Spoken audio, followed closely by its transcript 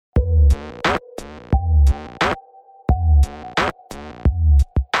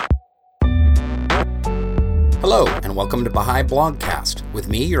Hello, and welcome to Baha'i Blogcast, with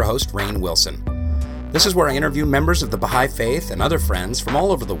me, your host, Rainn Wilson. This is where I interview members of the Baha'i faith and other friends from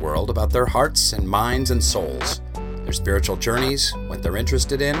all over the world about their hearts and minds and souls, their spiritual journeys, what they're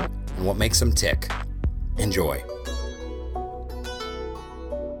interested in, and what makes them tick. Enjoy.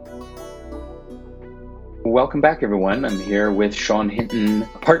 Welcome back, everyone. I'm here with Sean Hinton,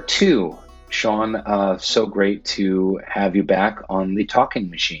 part 2. Sean, so great to have you back on the Talking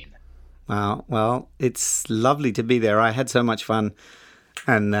Machine. Well, it's lovely to be there. I had so much fun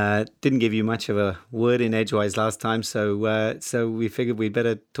and didn't give you much of a word in edgewise last time, so we figured we'd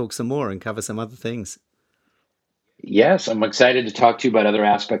better talk some more and cover some other things. Yes, I'm excited to talk to you about other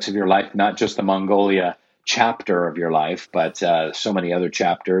aspects of your life, not just the Mongolia chapter of your life, but so many other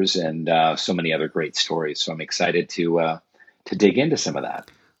chapters and so many other great stories. So I'm excited to dig into some of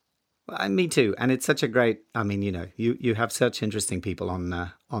that. Me too, and it's such a great. I mean, you have such interesting people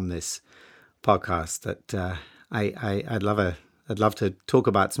on this podcast that I'd love to talk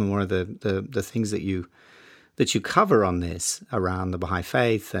about some more of the things that you cover on this around the Baha'i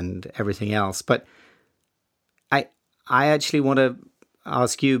faith and everything else. But I actually want to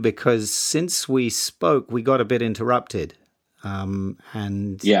ask you, because since we spoke, we got a bit interrupted,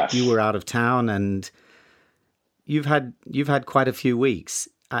 and yes, you were out of town, and you've had quite a few weeks.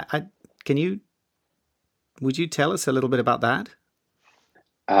 Would you tell us a little bit about that?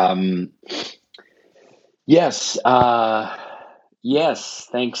 Yes. Yes.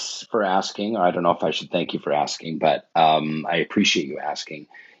 Thanks for asking. I don't know if I should thank you for asking, but I appreciate you asking.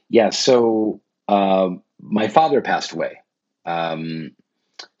 Yeah. So my father passed away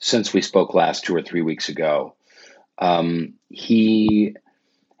since we spoke last 2 or 3 weeks ago. He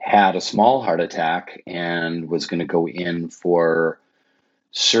had a small heart attack and was going to go in for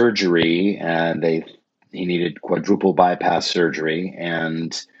surgery, and he needed quadruple bypass surgery,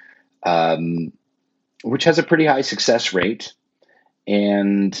 and which has a pretty high success rate.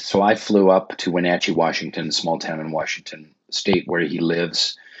 And so I flew up to Wenatchee, Washington, a small town in Washington State where he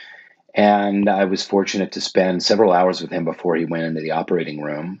lives, and I was fortunate to spend several hours with him before he went into the operating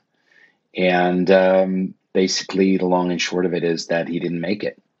room. And basically, the long and short of it is that he didn't make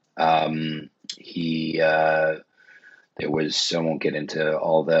it. I won't get into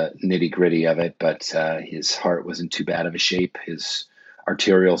all the nitty gritty of it, but his heart was in too bad of a shape. His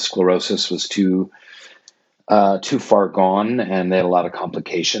arterial sclerosis was too far gone, and they had a lot of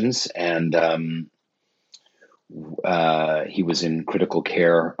complications. And he was in critical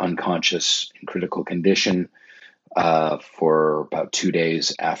care, unconscious, in critical condition for about 2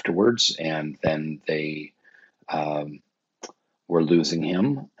 days afterwards. And then they were losing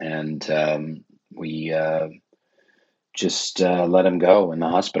him, and we just let him go in the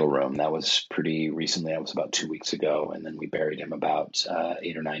hospital room. That was pretty recently. That was about 2 weeks ago. And then we buried him about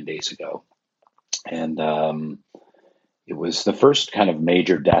 8 or 9 days ago. And it was the first kind of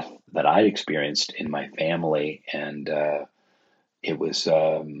major death that I experienced in my family. And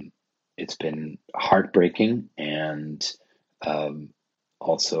it's been heartbreaking and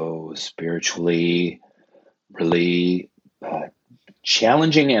also spiritually really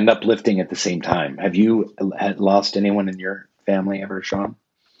challenging and uplifting at the same time. Have you lost anyone in your family ever, Sean?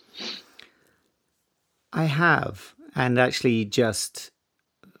 I have, and actually just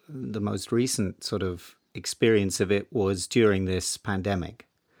the most recent sort of experience of it was during this pandemic,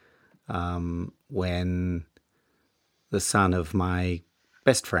 when the son of my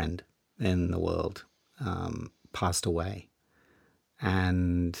best friend in the world passed away,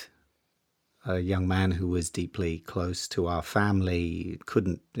 and a young man who was deeply close to our family,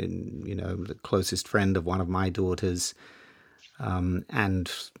 the closest friend of one of my daughters, and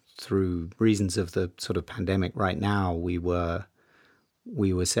through reasons of the sort of pandemic right now, we were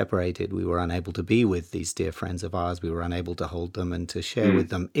separated. We were unable to be with these dear friends of ours. We were unable to hold them and to share with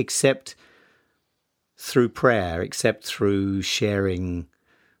them, except through prayer, except through sharing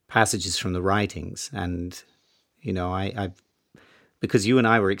passages from the writings. And, because you and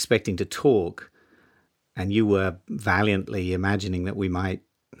I were expecting to talk, and you were valiantly imagining that we might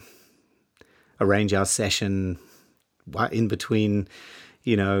arrange our session in between,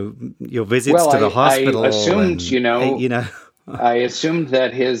 your visits to the hospital. I assumed, I assumed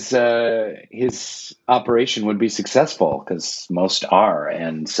that his operation would be successful, because most are.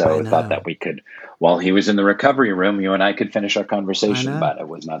 And so I thought that we could, while he was in the recovery room, you and I could finish our conversation, but it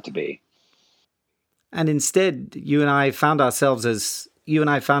was not to be. And instead, you and I found ourselves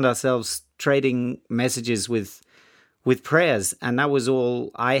trading messages with prayers, and that was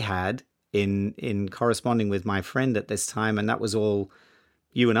all I had in corresponding with my friend at this time, and that was all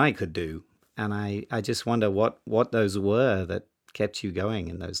you and I could do. And I just wonder what those were that kept you going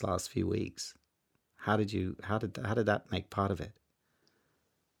in those last few weeks. How did that make part of it?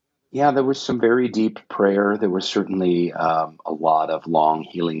 Yeah, there was some very deep prayer. There was certainly a lot of long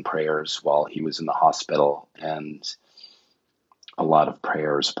healing prayers while he was in the hospital, and a lot of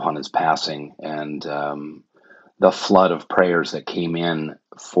prayers upon his passing. And the flood of prayers that came in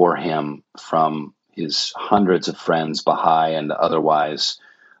for him from his hundreds of friends, Baha'i and otherwise,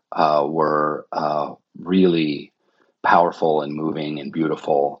 were really powerful and moving and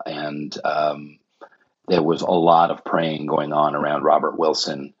beautiful. And there was a lot of praying going on around Robert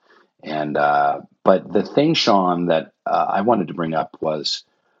Wilson. And but the thing, Sean, that I wanted to bring up was,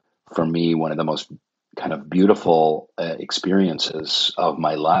 for me, one of the most kind of beautiful experiences of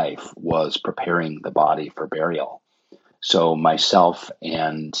my life was preparing the body for burial. So myself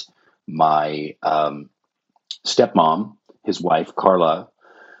and my stepmom, his wife Carla,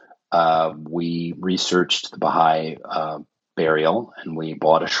 we researched the Baha'i burial, and we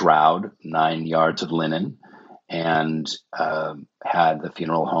bought a shroud, 9 yards of linen, and had the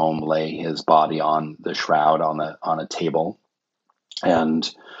funeral home lay his body on the shroud on a table,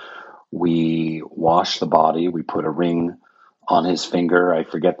 and we washed the body. We put a ring on his finger. I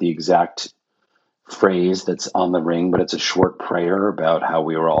forget the exact phrase that's on the ring, but it's a short prayer about how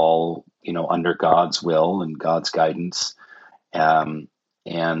we were all, under God's will and God's guidance. Um,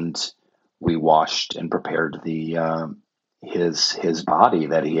 and we washed and prepared the his body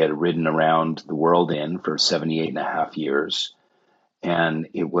that he had ridden around the world in for 78 and a half years, and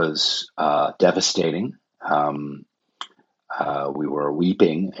it was devastating. We were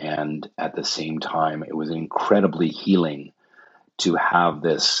weeping, and at the same time, it was incredibly healing to have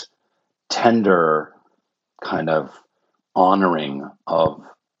this tender kind of honoring of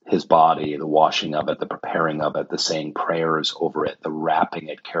his body, the washing of it, the preparing of it, the saying prayers over it, the wrapping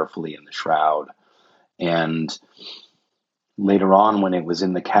it carefully in the shroud. And later on, when it was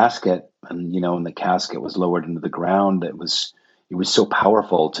in the casket, and the casket was lowered into the ground, it was so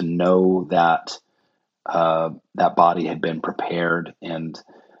powerful to know that that body had been prepared, and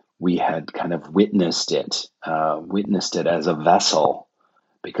we had kind of witnessed it as a vessel,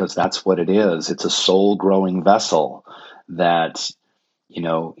 because that's what it is. It's a soul growing vessel that,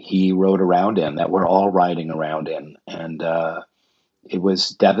 he rode around in, that we're all riding around in. And it was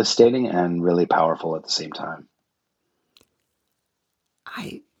devastating and really powerful at the same time.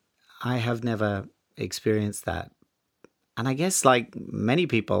 I I have never experienced that. And I guess like many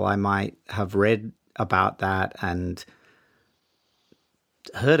people I might have read about that and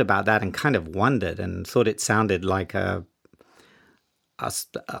heard about that and kind of wondered and thought it sounded like a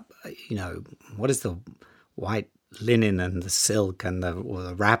what is the white linen and the silk and the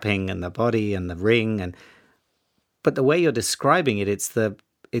wrapping and the body and the ring, and but the way you're describing it, it's the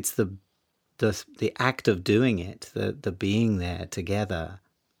act of doing it, the being there together,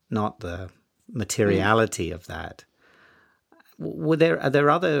 not the Mm. materiality of that. Are there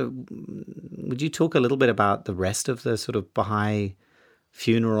other? Would you talk a little bit about the rest of the sort of Baha'i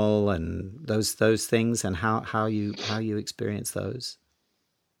funeral and those things, and how you experience those?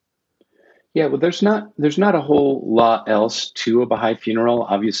 Yeah, well, there's not a whole lot else to a Baha'i funeral.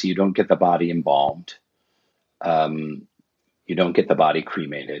 Obviously, you don't get the body embalmed. Um, you don't get the body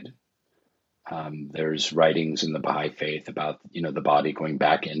cremated. There's writings in the Baha'i faith about the body going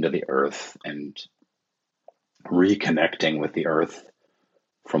back into the earth and reconnecting with the earth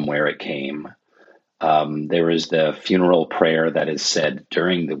from where it came. There is the funeral prayer that is said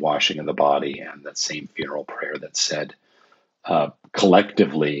during the washing of the body, and that same funeral prayer that's said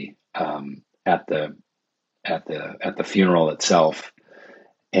collectively at the funeral itself.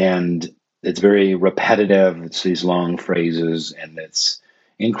 And it's very repetitive. It's these long phrases, and it's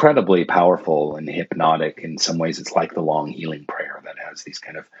incredibly powerful and hypnotic. In some ways, it's like the long healing prayer that has these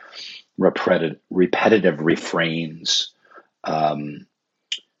kind of repetitive refrains. Um,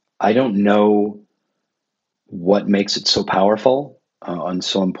 I don't know what makes it so powerful and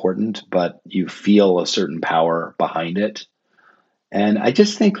so important, but you feel a certain power behind it. And I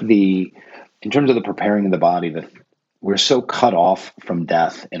just think in terms of the preparing of the body, we're so cut off from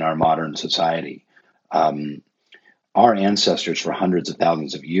death in our modern society. Um, our ancestors for hundreds of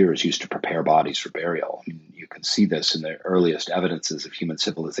thousands of years used to prepare bodies for burial. I mean, you can see this in the earliest evidences of human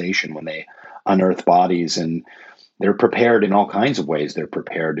civilization when they unearth bodies, and they're prepared in all kinds of ways. They're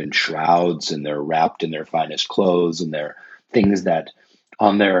prepared in shrouds, and they're wrapped in their finest clothes, and they're things that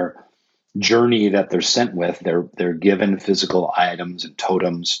on their journey that they're sent with, they're given physical items and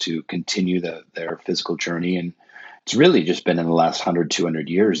totems to continue their physical journey. And it's really just been in the last 100, 200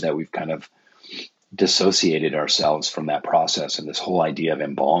 years that we've kind of dissociated ourselves from that process. And this whole idea of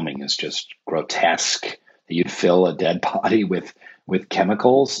embalming is just grotesque that you'd fill a dead body with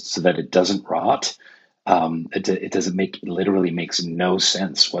chemicals so that it doesn't rot. It doesn't make literally makes no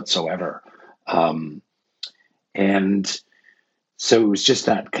sense whatsoever. Um, and so it was just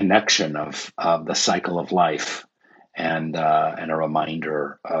that connection of the cycle of life and a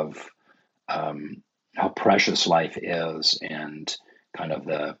reminder of how precious life is and kind of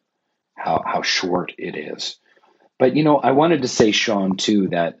the how short it is. But I wanted to say, Sean, too,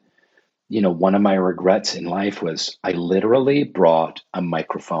 that one of my regrets in life was I literally brought a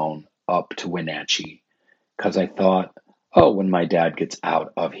microphone up to Wenatchee because I thought, oh, when my dad gets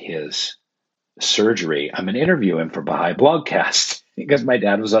out of his surgery, I'm going to interview him for Baha'i Blogcast because my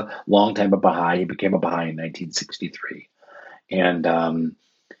dad was a long time a Baha'i. He became a Baha'i in 1963. And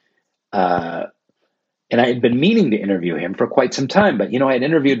uh, and I had been meaning to interview him for quite some time, but I'd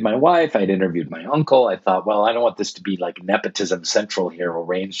interviewed my wife, I'd interviewed my uncle. I thought, well, I don't want this to be like nepotism central here, where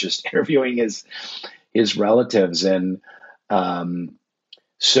Rain's just interviewing his relatives, and um,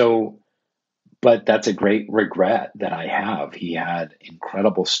 so. But that's a great regret that I have. He had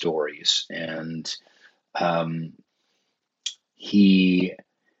incredible stories, and um, he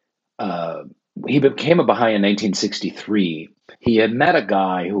uh, he became a Baha'i in 1963. He had met a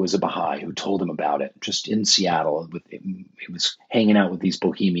guy who was a Baha'i who told him about it just in Seattle. He was hanging out with these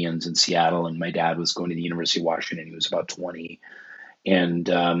bohemians in Seattle, and my dad was going to the University of Washington. He was about 20, and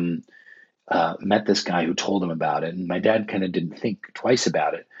met this guy who told him about it. And my dad kind of didn't think twice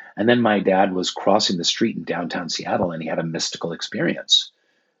about it. And then my dad was crossing the street in downtown Seattle, and he had a mystical experience.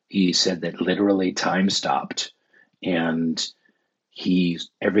 He said that literally time stopped, and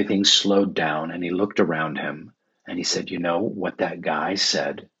everything slowed down, and he looked around him, and he said, what that guy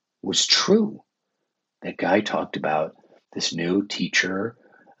said was true. That guy talked about this new teacher.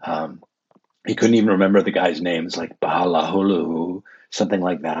 Um, he couldn't even remember the guy's name. It's like Bahalahulu, something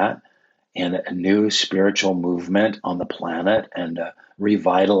like that. And a new spiritual movement on the planet, and a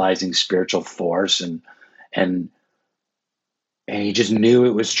revitalizing spiritual force. And he just knew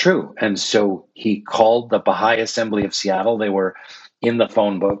it was true. And so he called the Baha'i Assembly of Seattle. They were in the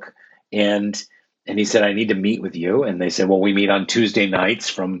phone book, and he said, I need to meet with you. And they said, well, we meet on Tuesday nights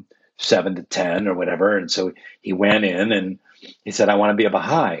from 7 to 10 or whatever. And so he went in and he said, I want to be a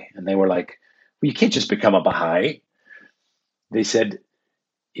Baha'i. And they were like, well, you can't just become a Baha'i. They said,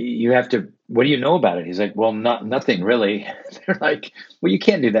 you have to, what do you know about it? He's like, well, nothing really. They're like, well, you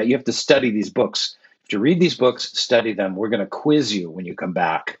can't do that. You have to study these books. You have to read these books, study them. We're going to quiz you when you come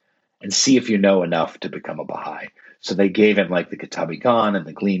back and see if you know enough to become a Baha'i. So they gave him like the Kitab-i-Gan and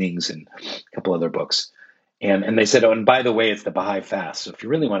the Gleanings and a couple other books. And they said, oh, and by the way, it's the Baha'i fast. So if you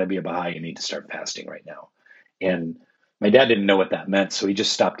really want to be a Baha'i, you need to start fasting right now. And my dad didn't know what that meant, so he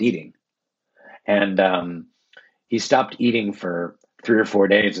just stopped eating. And he stopped eating for 3 or 4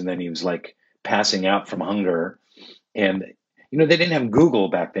 days, and then he was like passing out from hunger. And they didn't have Google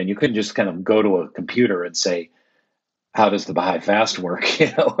back then. You couldn't just kind of go to a computer and say, how does the Baha'i fast work?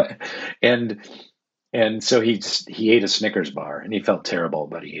 And so he ate a Snickers bar, and he felt terrible,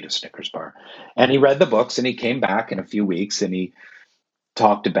 but he ate a Snickers bar. And he read the books, and he came back in a few weeks, and he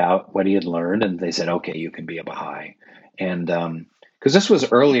talked about what he had learned, and they said, okay, you can be a Baha'i. And because this was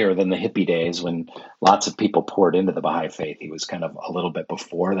earlier than the hippie days when lots of people poured into the Baha'i faith. He was kind of a little bit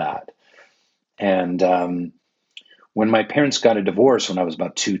before that. And when my parents got a divorce when I was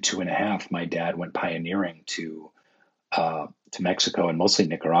about two and a half, my dad went pioneering to Mexico, and mostly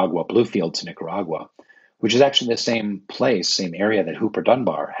Nicaragua, Bluefields, Nicaragua, which is actually the same place, same area that Hooper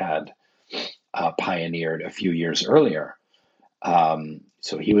Dunbar had pioneered a few years earlier.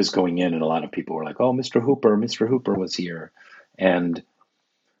 So he was going in, and a lot of people were like, oh, Mr. Hooper was here. And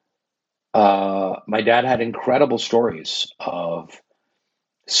my dad had incredible stories of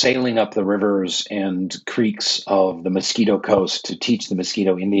sailing up the rivers and creeks of the Mosquito Coast to teach the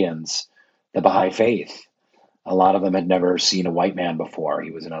Mosquito Indians the Baha'i faith. A lot of them had never seen a white man before.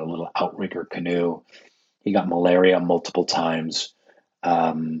 He was in a little outrigger canoe. He got malaria multiple times.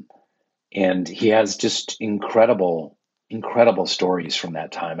 And he has just incredible stories from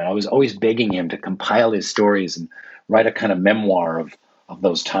that time. And I was always begging him to compile his stories and write a kind of memoir of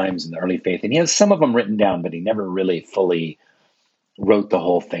those times in the early faith. And he has some of them written down, but he never really fully wrote the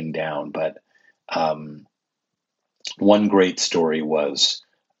whole thing down. But one great story was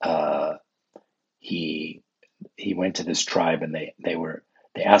he went to this tribe, and they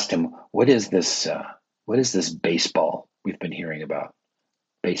asked him, what is this baseball we've been hearing about?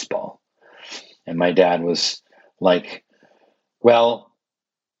 Baseball. And my dad was like, well,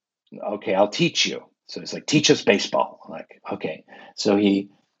 okay, I'll teach you. So it's like, teach us baseball. I'm like, okay. So he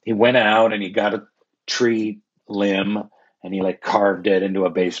went out, and he got a tree limb, and he like carved it into a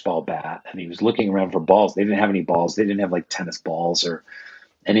baseball bat, and he was looking around for balls. They didn't have any balls. They didn't have like tennis balls or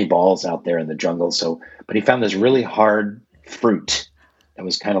any balls out there in the jungle. So, but he found this really hard fruit that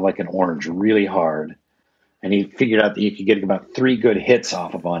was kind of like an orange, really hard. And he figured out that you could get about three good hits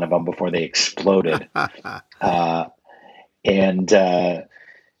off of one of them before they exploded. Uh, and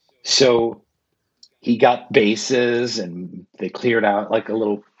so he got bases, and they cleared out like a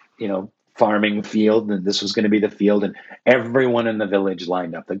little, farming field, and this was going to be the field, and everyone in the village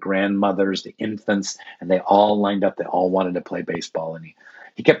lined up, the grandmothers, the infants, and they all lined up. They all wanted to play baseball, and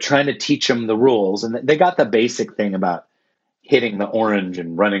he kept trying to teach them the rules, and they got the basic thing about hitting the orange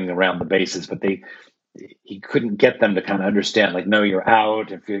and running around the bases, but he couldn't get them to kind of understand, like, no, you're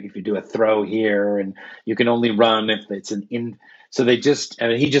out if you do a throw here, and you can only run if it's an in. So he just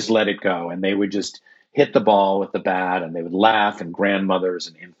let it go, and they would just hit the ball with the bat, and they would laugh, and grandmothers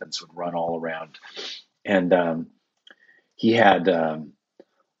and infants would run all around. And he had a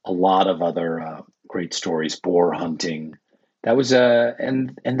lot of other great stories, boar hunting. That was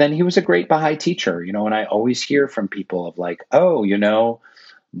and then he was a great Baha'i teacher, and I always hear from people of like, oh,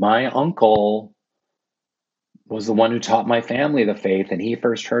 my uncle was the one who taught my family the faith, and he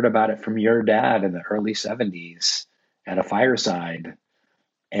first heard about it from your dad in the early 70s at a fireside.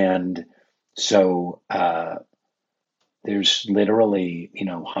 And so there's literally,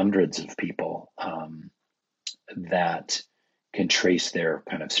 hundreds of people that can trace their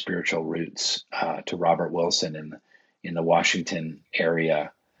kind of spiritual roots to Robert Wilson in the Washington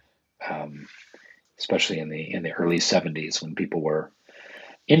area, um, especially in the early 70s, when people were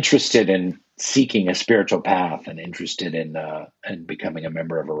interested in seeking a spiritual path and interested in becoming a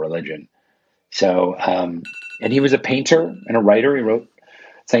member of a religion. So, and he was a painter and a writer. He wrote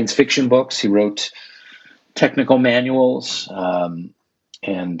science fiction books. He wrote technical manuals,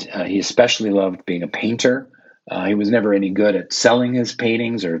 and he especially loved being a painter. He was never any good at selling his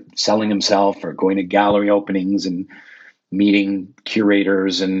paintings or selling himself or going to gallery openings and meeting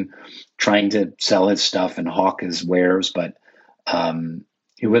curators and trying to sell his stuff and hawk his wares. But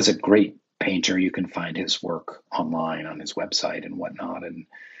he was a great painter. You can find his work online on his website and whatnot. And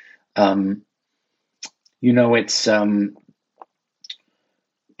um,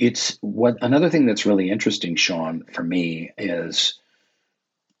 it's what another thing that's really interesting, Sean, for me is,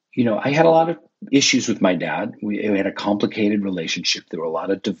 I had a lot of issues with my dad. We had a complicated relationship. There were a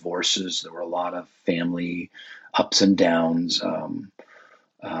lot of divorces. There were a lot of family ups and downs.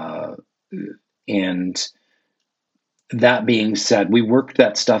 Uh, and that being said, we worked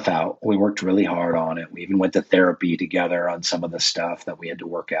that stuff out. We worked really hard on it. We even went to therapy together on some of the stuff that we had to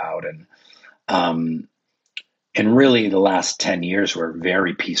work out. Um, and really, the last 10 years were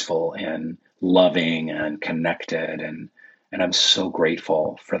very peaceful and loving and connected. And I'm so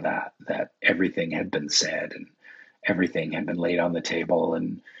grateful for that everything had been said and everything had been laid on the table.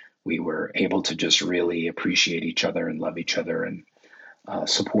 And we were able to just really appreciate each other and love each other and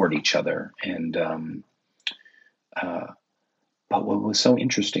support each other. And uh, but what was so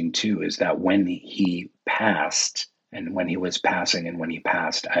interesting too is that when he passed, and when he was passing, and when he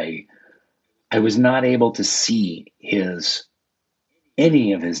passed, I was not able to see his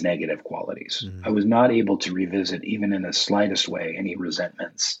any of his negative qualities. I Mm. was not able to revisit, even in the slightest way, any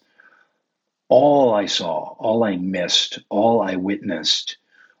resentments. All I saw, all I missed, all I witnessed,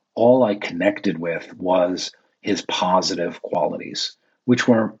 all I connected with was his positive qualities, which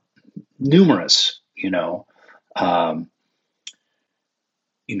were numerous. Um,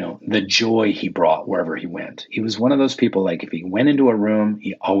 the joy he brought wherever he went. He was one of those people, like, if he went into a room,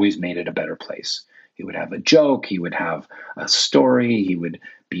 he always made it a better place. He would have a joke, he would have a story, he would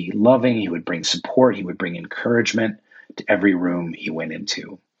be loving, he would bring support, he would bring encouragement to every room he went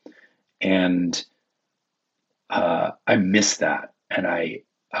into. And I miss that, and I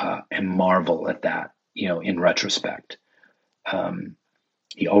and marvel at that, in retrospect. Um,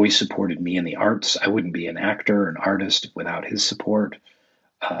 he always supported me in the arts. I wouldn't be an actor, an artist without his support.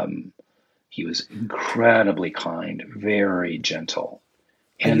 Um, He was incredibly kind, very gentle.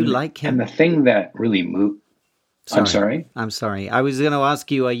 Are you And like and him? the thing that really moved. I'm Sorry. sorry. I'm sorry. I was going to ask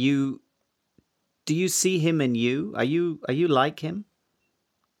you, do you see him in you? Are you like him?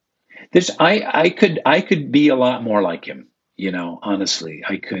 I could be a lot more like him, honestly.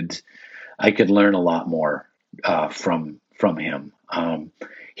 I could learn a lot more from him.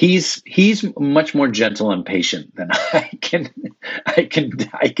 He's much more gentle and patient than I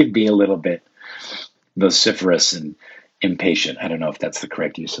can be a little bit vociferous and impatient. I don't know if that's the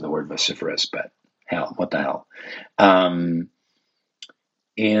correct use of the word vociferous, but hell, what the hell. Um,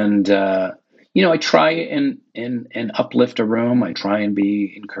 and I try and uplift a room. I try and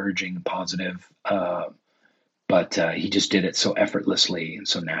be encouraging and positive, but he just did it so effortlessly and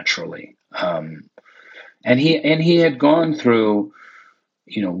so naturally. And he had gone through,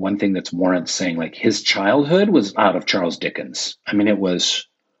 one thing that's warrants saying, like, his childhood was out of Charles Dickens. I mean, it was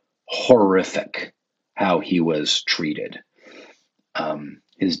horrific how he was treated.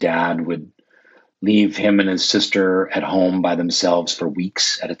 His dad would leave him and his sister at home by themselves for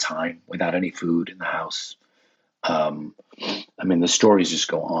weeks at a time without any food in the house. I mean, the stories just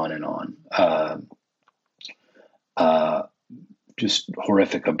go on and on. Just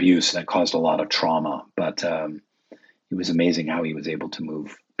horrific abuse that caused a lot of trauma, but it was amazing how he was able to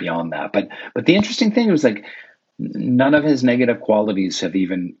move beyond that. But the interesting thing was, like, none of his negative qualities have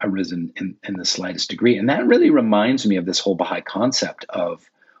even arisen in the slightest degree. And that really reminds me of this whole Baha'i concept of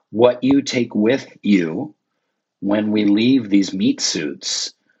what you take with you when we leave these meat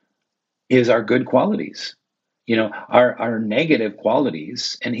suits is our good qualities. Our negative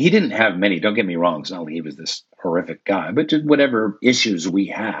qualities, and he didn't have many, don't get me wrong, it's not like he was this horrific guy, but just whatever issues we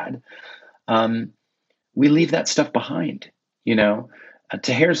had, we leave that stuff behind.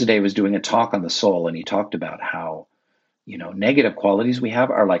 Taherzadeh was doing a talk on the soul, and he talked about how, negative qualities we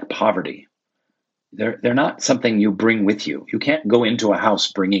have are like poverty. They're not something you bring with you. You can't go into a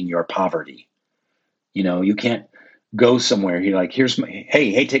house bringing your poverty. You can't go somewhere. You're like,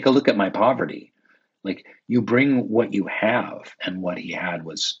 hey, take a look at my poverty. Like, you bring what you have, and what he had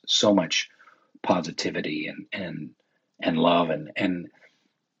was so much positivity and love, and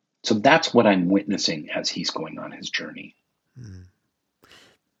so that's what I'm witnessing as he's going on his journey.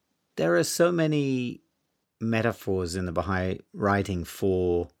 There are so many metaphors in the Baha'i writing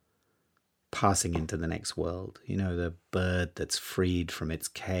for passing into the next world. The bird that's freed from its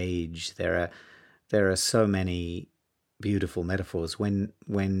cage. There are so many beautiful metaphors.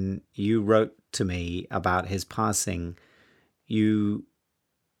 When you wrote to me about his passing, you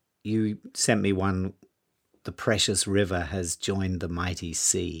sent me one. The precious river has joined the mighty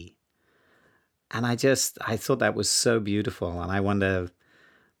sea, and I thought that was so beautiful. And I wonder,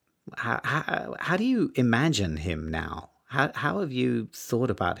 how do you imagine him now? How have you thought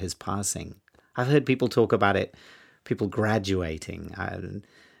about his passing? I've heard people talk about it, people graduating,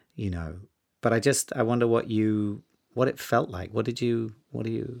 but I wonder what it felt like. How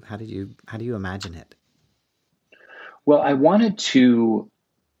do you imagine it? Well, I wanted to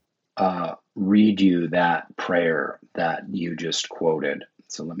read you that prayer that you just quoted.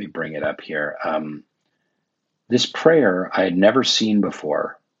 So let me bring it up here. This prayer I had never seen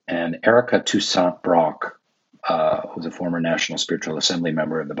before, and Erica Toussaint Brock, who's a former National Spiritual Assembly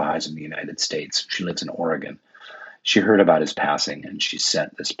member of the Baha'is in the United States, she lives in Oregon. She heard about his passing, and she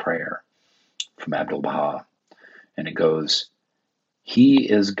sent this prayer from Abdu'l-Baha. And it goes, "He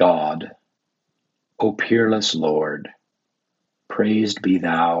is God, O peerless Lord. Praised be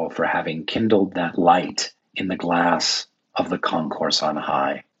thou for having kindled that light in the glass of the concourse on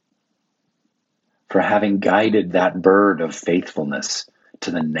high, for having guided that bird of faithfulness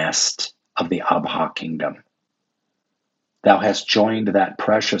to the nest of the Abha kingdom. Thou hast joined that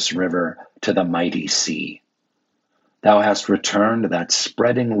precious river to the mighty sea. Thou hast returned that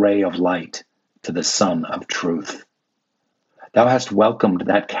spreading ray of light to the sun of truth. Thou hast welcomed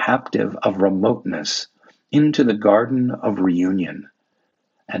that captive of remoteness into the garden of reunion,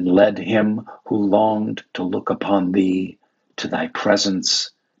 and led him who longed to look upon thee to thy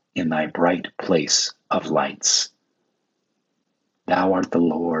presence in thy bright place of lights. Thou art the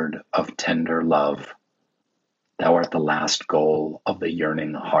Lord of tender love. Thou art the last goal of the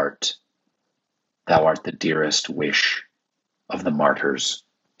yearning heart. Thou art the dearest wish of the martyr's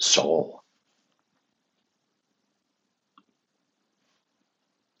soul."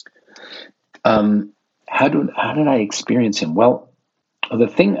 How did I experience him? Well, the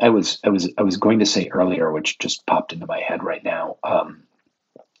thing I was going to say earlier, which just popped into my head right now, and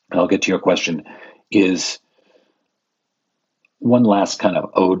I'll get to your question, is one last kind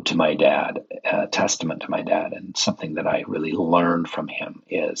of ode to my dad, testament to my dad, and something that I really learned from him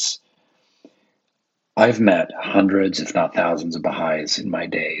is, I've met hundreds, if not thousands, of Baha'is in my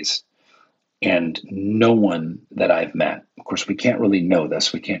days, and no one that I've met, of course, we can't really know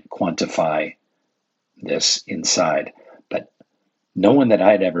this, we can't quantify this inside, but no one that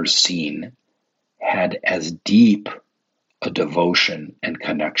I'd ever seen had as deep a devotion and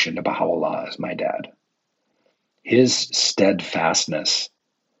connection to Baha'u'llah as my dad. His steadfastness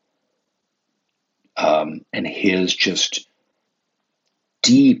and his just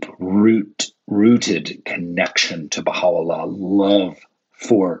deep rooted connection to Baha'u'llah, love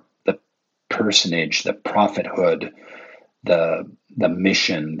for the personage, the prophethood, the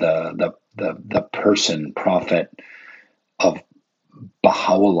mission, the person, prophet of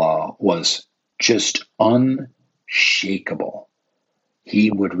Baha'u'llah was just unshakable.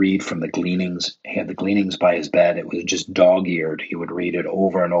 He would read from the Gleanings. He had the Gleanings by his bed. It was just dog-eared. He would read it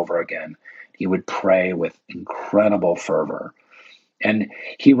over and over again. He would pray with incredible fervor. And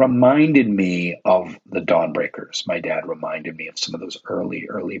he reminded me of the Dawnbreakers. My dad reminded me of some of those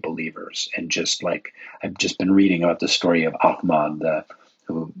early believers. And just like I've just been reading about the story of Ahmad,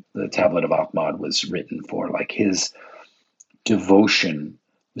 who the Tablet of Ahmad was written for. Like his devotion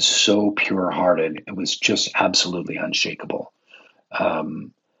was so pure-hearted. It was just absolutely unshakable.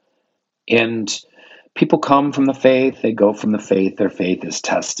 Um, and people come from the faith, they go from the faith, their faith is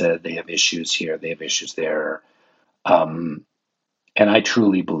tested, they have issues here, they have issues there. Um, and I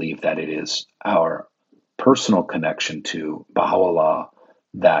truly believe that it is our personal connection to Baha'u'llah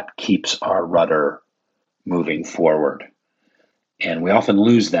that keeps our rudder moving forward. And we often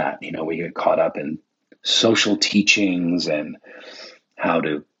lose that. We get caught up in social teachings and how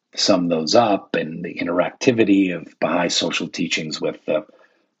to sum those up and the interactivity of Baha'i social teachings with the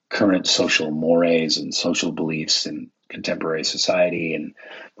current social mores and social beliefs in contemporary society. And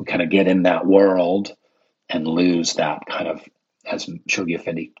we kind of get in that world and lose that kind of, as Shoghi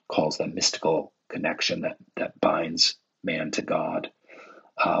Effendi calls, that mystical connection that binds man to God,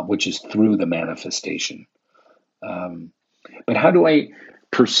 which is through the manifestation. But how do I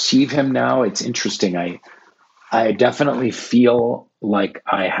perceive him now? It's interesting. I definitely feel like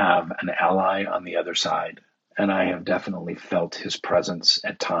I have an ally on the other side, and I have definitely felt his presence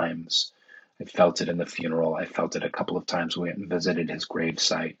at times. I felt it in the funeral. I felt it a couple of times. We went and visited his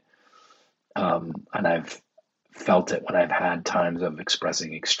gravesite, and I've felt it when I've had times of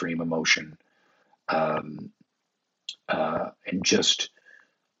expressing extreme emotion, um, and just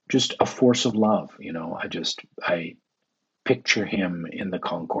a force of love. I picture him in the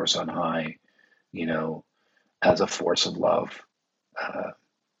concourse on high, you know, as a force of love. Uh,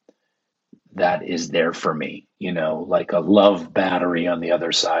 that is there for me, like a love battery on the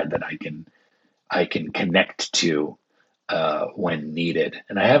other side that I can connect to when needed.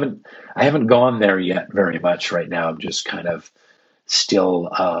 And I haven't gone there yet very much right now. I'm just kind of still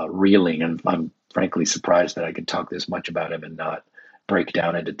reeling, and I'm frankly surprised that I could talk this much about him and not break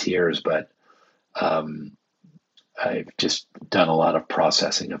down into tears. But um, I've just done a lot of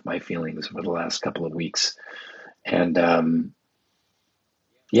processing of my feelings over the last couple of weeks, and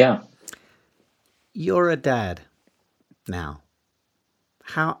yeah. You're a dad now.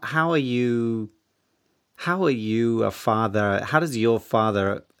 How are you? How are you a father? How does your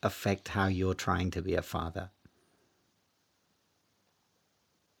father affect how you're trying to be a father?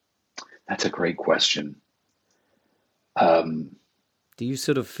 That's a great question. Um, Do you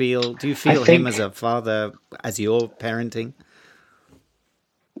sort of feel? Do you I feel him as think, a father as you're parenting?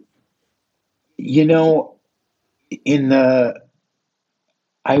 you know, in the,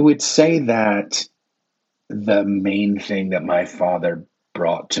 I would say that the main thing that my father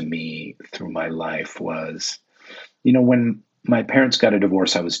brought to me through my life was, when my parents got a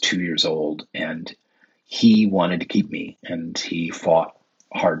divorce, I was 2 years old, and he wanted to keep me, and he fought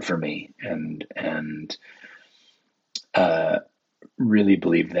hard for me, and uh, really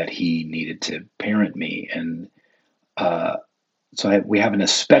believed that he needed to parent me, and uh, we have an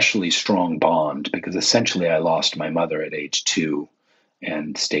especially strong bond because essentially I lost my mother at age 2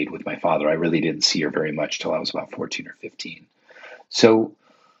 and stayed with my father. I really didn't see her very much till I was about 14 or 15. So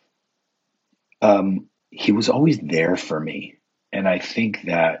he was always there for me. And I think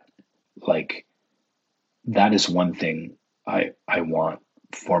that, like, that is one thing I want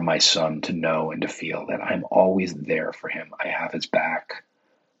for my son to know and to feel, that I'm always there for him. I have his back.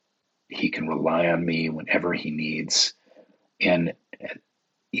 He can rely on me whenever he needs. And,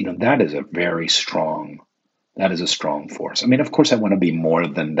 that is a strong force. I mean, of course, I want to be more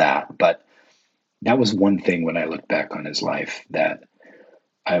than that, but that was one thing when I look back on his life that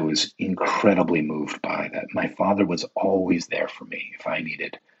I was incredibly moved by, that my father was always there for me if I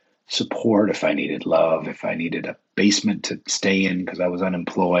needed support, if I needed love, if I needed a basement to stay in because I was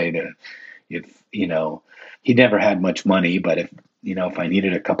unemployed, if, he never had much money, but if I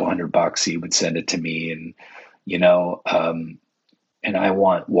needed a couple $100, he would send it to me. And, you know, um, and I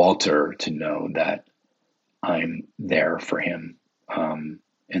want Walter to know that I'm there for him.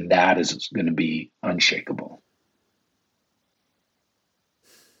 And that is going to be unshakable.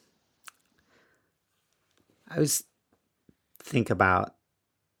 I always think about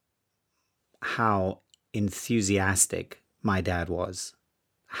how enthusiastic my dad was.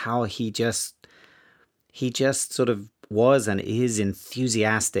 How he just sort of was and is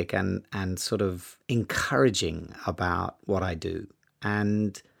enthusiastic and sort of encouraging about what I do.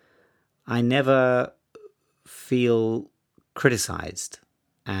 And I never feel criticized.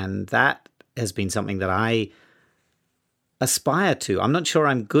 And that has been something that I aspire to. I'm not sure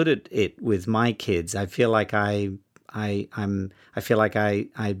I'm good at it with my kids. I feel like I feel like I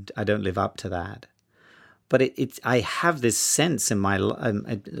don't live up to that. But I have this sense in my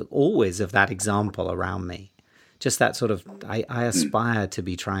always of that example around me. Just that sort of I aspire to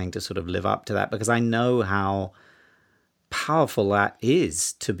be trying to sort of live up to that, because I know how powerful that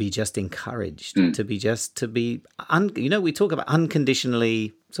is, to be just encouraged, to be we talk about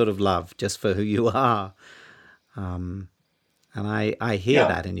unconditionally sort of love just for who you are. And I hear Yeah.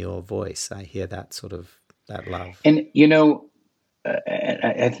 that in your voice. I hear that sort of that love. And,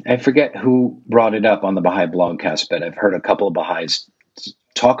 I forget who brought it up on the Baha'i Blogcast, but I've heard a couple of Baha'is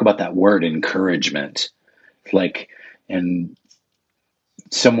talk about that word encouragement. Like, and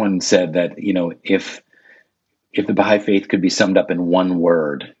someone said that, if the Baha'i faith could be summed up in one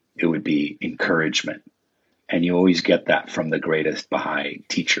word, it would be encouragement. And you always get that from the greatest Baha'i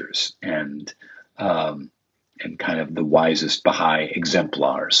teachers and kind of the wisest Baha'i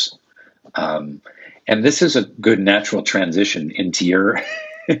exemplars. And this is a good natural transition into your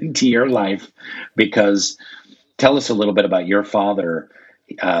into your life, because tell us a little bit about your father,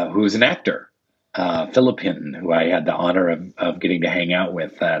 who is an actor, Philip Hinton, who I had the honor of getting to hang out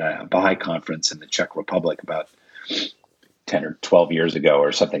with at a Baha'i conference in the Czech Republic about 10 or 12 years ago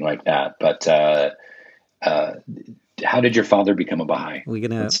or something like that. But how did your father become a Baha'i?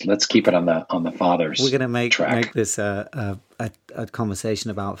 Let's keep it on the father's We're gonna make track. this a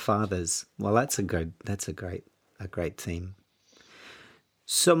conversation about fathers. Well, that's a great theme.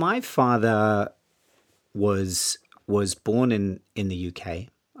 So my father was born in the UK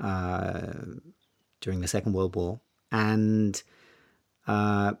during the Second World War, and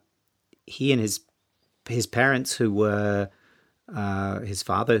he and his parents, who were his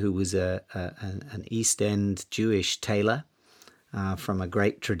father, who was an East End Jewish tailor from a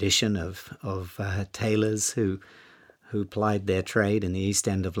great tradition of tailors who plied their trade in the East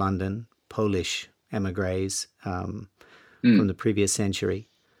End of London, Polish emigres from the previous century,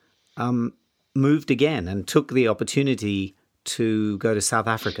 moved again and took the opportunity to go to South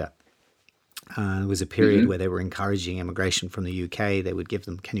Africa. There was a period where they were encouraging immigration from the UK. They would give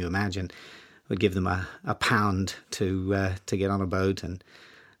them, can you imagine, would give them a pound to get on a boat, and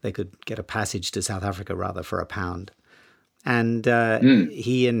they could get a passage to South Africa rather for a pound. And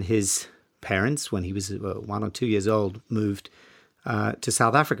he and his parents, when he was 1 or 2 years old, moved to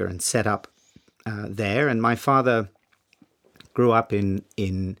South Africa and set up there. And my father grew up in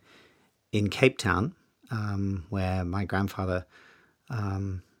Cape Town, where my grandfather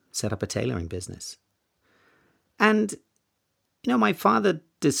set up a tailoring business. And my father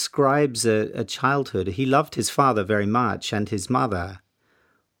describes a childhood. He loved his father very much and his mother,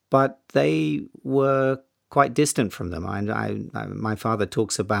 but they were quite distant from them. My father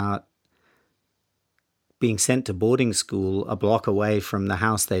talks about being sent to boarding school a block away from the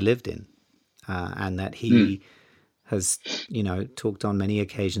house they lived in, and that he has, talked on many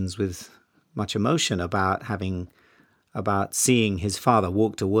occasions with much emotion about seeing his father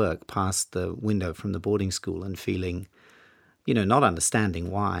walk to work past the window from the boarding school and feeling, not understanding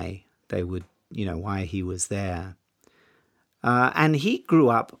why they would, why he was there. And he grew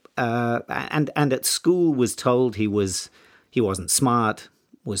up, and at school was told he wasn't smart,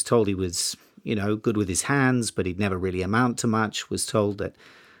 was told he was, good with his hands, but he'd never really amount to much, was told that,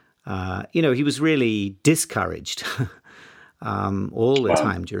 he was really discouraged all the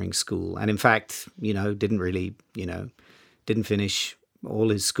time during school. And in fact, didn't really, didn't finish all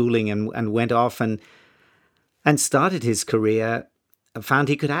his schooling and went off and started his career, found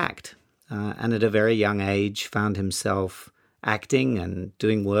he could act. And at a very young age found himself acting and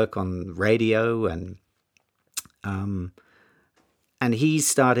doing work on radio, and he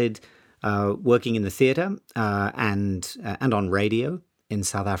started working in the theatre and on radio in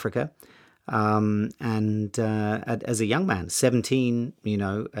South Africa. As a young man, 17,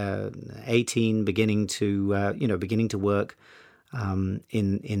 18, beginning to work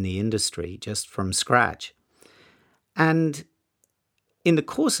in the industry just from scratch. And in the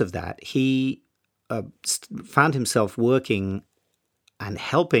course of that, he found himself working and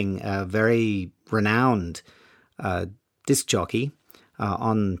helping a very renowned disc jockey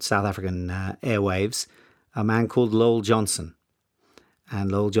on South African airwaves, a man called Lowell Johnson.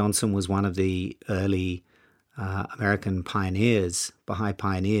 And Lowell Johnson was one of the early American pioneers, Baha'i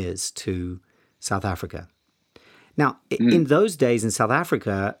pioneers to South Africa. Now, in those days in South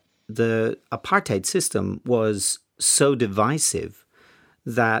Africa, the apartheid system was so divisive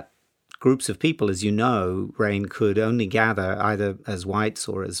that groups of people, as you know, Rain, could only gather either as whites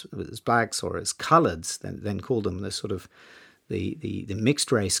or as blacks or as coloreds, then called them the sort of the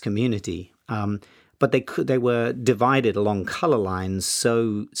mixed race community. but they were divided along color lines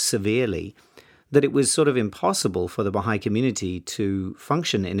so severely that it was sort of impossible for the Baha'i community to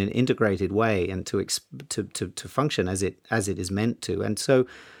function in an integrated way and to function as it is meant to. And so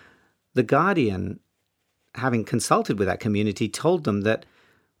the Guardian, having consulted with that community, told them that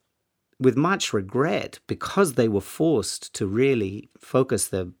with much regret, because they were forced to really focus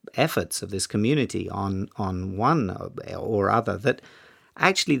the efforts of this community on one or other, that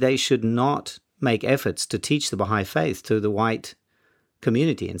actually they should not make efforts to teach the Baha'i faith to the white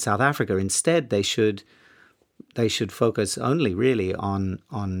community in South Africa. Instead, they should focus only really on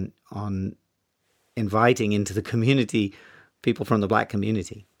inviting into the community people from the black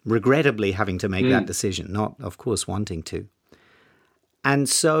community, regrettably having to make that decision, not, of course, wanting to. And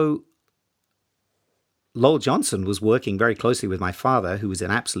so Lowell Johnson was working very closely with my father, who was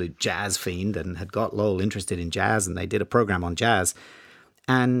an absolute jazz fiend and had got Lowell interested in jazz, and they did a program on jazz.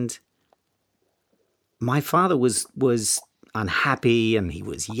 And my father was unhappy, and he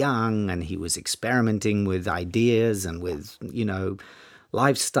was young, and he was experimenting with ideas and with,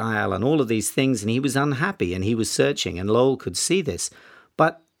 lifestyle and all of these things, and he was unhappy and he was searching, and Lowell could see this.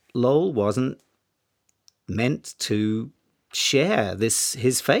 But Lowell wasn't meant to share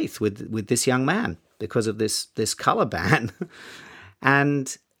his faith with this young man because of this color ban.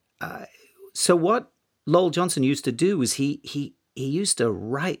 And so what Lowell Johnson used to do was he used to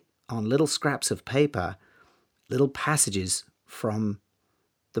write on little scraps of paper little passages from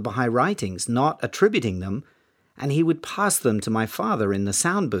the Baha'i writings, not attributing them, and he would pass them to my father in the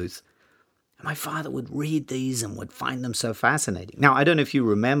sound booth. And my father would read these and would find them so fascinating. Now, I don't know if you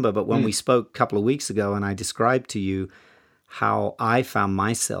remember, but when we spoke a couple of weeks ago and I described to you how I found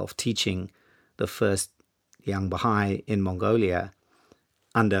myself teaching the first young Baha'i in Mongolia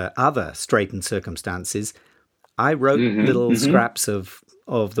under other straitened circumstances, I wrote little scraps of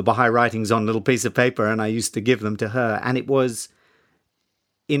the Baha'i writings on a little piece of paper, and I used to give them to her. And it was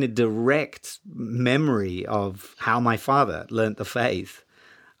in a direct memory of how my father learnt the faith,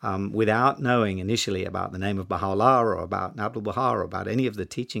 without knowing initially about the name of Baha'u'llah or about Abdu'l-Baha or about any of the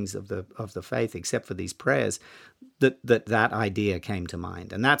teachings of the faith, except for these prayers, that idea came to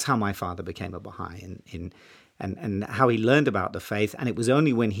mind. And that's how my father became a Baha'i, and how he learned about the faith. And it was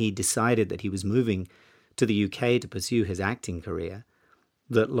only when he decided that he was moving to the UK to pursue his acting career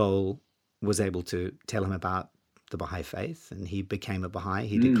that Lowell was able to tell him about the Baha'i faith, and he became a Baha'i.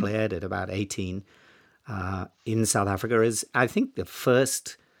 He declared at about 18 in South Africa as, I think, the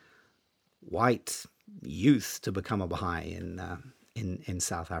first white youth to become a Baha'i in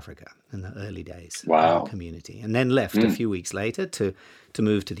South Africa in the early days of the community, and then left a few weeks later to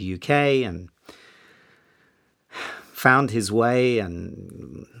move to the UK and found his way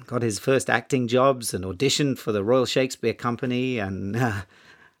and got his first acting jobs and auditioned for the Royal Shakespeare Company,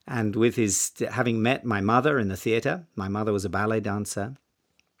 and with having met my mother in the theatre. My mother was a ballet dancer,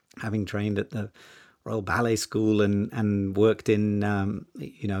 having trained at the Royal Ballet School and worked in the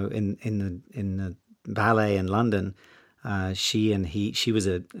ballet in London. She was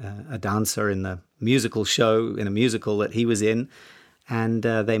a dancer in the musical show, in a musical that he was in, and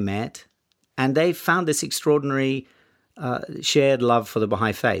they met, and they found this extraordinary shared love for the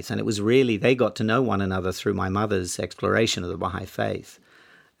Baha'i faith. And it was really, they got to know one another through my mother's exploration of the Baha'i faith.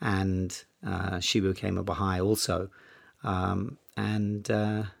 And she became a Baha'i also. And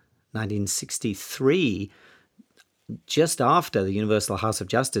 1963, just after the Universal House of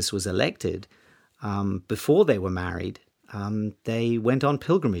Justice was elected, before they were married, they went on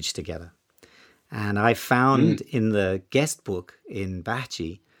pilgrimage together. And I found in the guest book in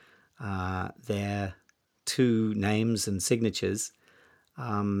Bahchi their two names and signatures,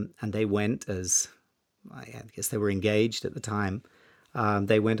 and they went as, I guess they were engaged at the time.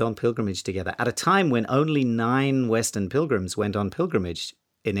 They went on pilgrimage together at a time when only 9 Western pilgrims went on pilgrimage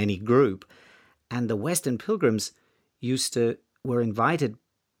in any group. And the Western pilgrims were invited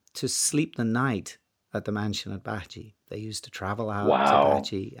to sleep the night at the mansion at Bahchi. They used to travel out to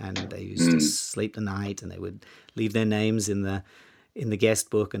Bahchi, and they used to sleep the night, and they would leave their names in the guest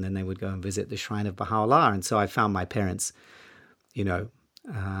book, and then they would go and visit the shrine of Baha'u'llah. And so I found my parents,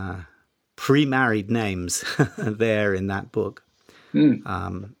 pre-married names there in that book.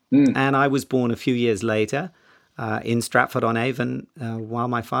 And I was born a few years later in Stratford-on-Avon while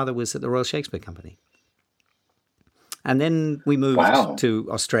my father was at the Royal Shakespeare Company. And then we moved to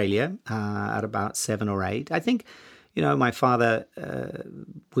Australia at about 7 or 8. I think, my father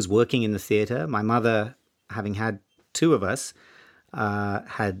was working in the theatre. My mother, having had 2 of us,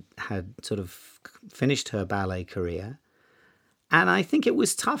 had sort of finished her ballet career. And I think it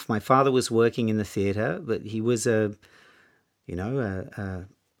was tough. My father was working in the theatre, but he was a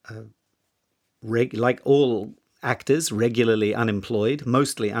like all actors, regularly unemployed,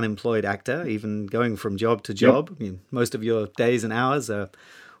 mostly unemployed actor, even going from job to Yep. job. Most of your days and hours are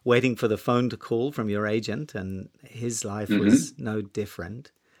waiting for the phone to call from your agent, and his life Hmm. was no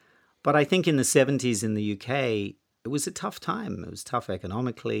different. But I think in the 70s in the UK, it was a tough time. It was tough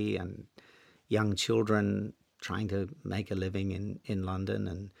economically, and young children trying to make a living in London.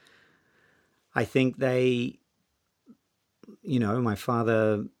 And I think my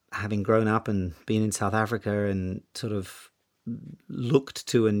father, having grown up and been in South Africa and sort of looked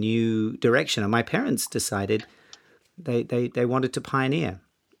to a new direction. And my parents decided they wanted to pioneer.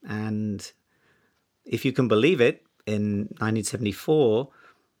 And if you can believe it, in 1974,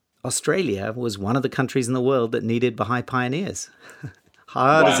 Australia was one of the countries in the world that needed Baha'i pioneers.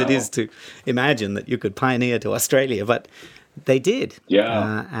 Hard as it is Wow. to imagine that you could pioneer to Australia, but they did.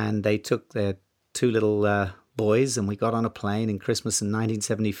 Yeah. And they took their two little boys, and we got on a plane in Christmas in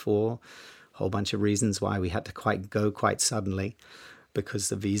 1974. A whole bunch of reasons why we had to go quite suddenly, because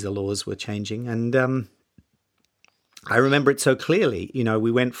the visa laws were changing. And I remember it so clearly.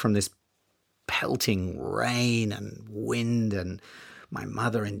 We went from this pelting rain and wind, and my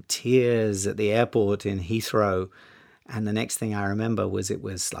mother in tears at the airport in Heathrow. And the next thing I remember was it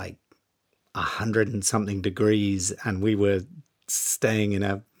was like 100 and something degrees, and we were staying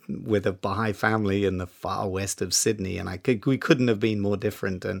with a Baha'i family in the far west of Sydney, and we couldn't have been more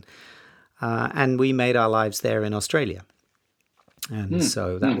different. And we made our lives there in Australia, and Hmm.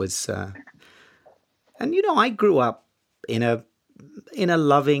 so that Hmm. was. And I grew up in a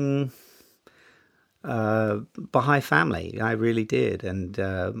loving Baha'i family. I really did, and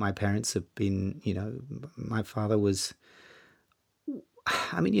my parents have been. My father was.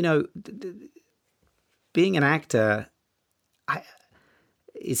 I mean, being an actor,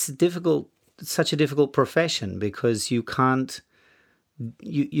 it's difficult. Such a difficult profession, because you can't.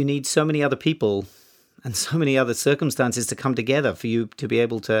 You need so many other people and so many other circumstances to come together for you to be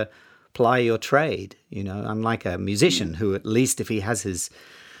able to ply your trade. Unlike a musician Hmm. who, at least if he has his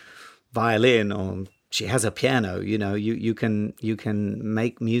violin or she has a piano, you can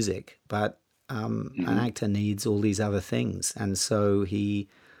make music. But an Hmm. actor needs all these other things, and so he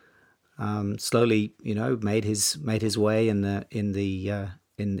slowly, made his way in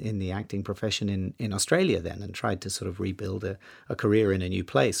the acting profession in Australia then, and tried to sort of rebuild a career in a new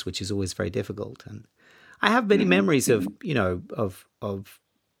place, which is always very difficult. And I have many Hmm. memories of Hmm.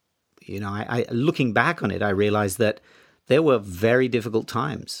 I looking back on it, I realized that there were very difficult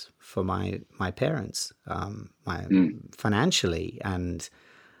times for my parents, my Hmm. financially, and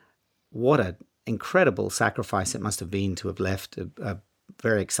what an incredible sacrifice it must have been to have left a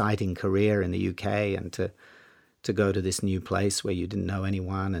very exciting career in the UK, and to go to this new place where you didn't know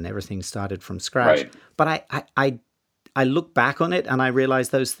anyone and everything started from scratch. Right. But I look back on it and I realize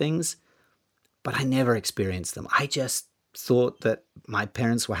those things, but I never experienced them. I just thought that my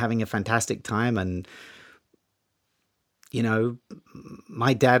parents were having a fantastic time, and you know,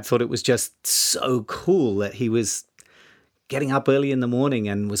 my dad thought it was just so cool that he was getting up early in the morning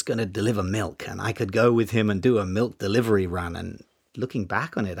and was going to deliver milk, and I could go with him and do a milk delivery run. And looking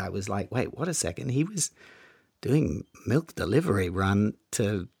back on it, I was like, wait, what a second. He was doing milk delivery run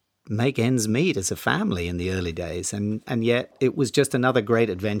to make ends meet as a family in the early days. And yet it was just another great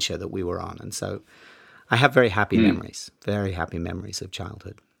adventure that we were on. And so I have Hmm. very happy memories of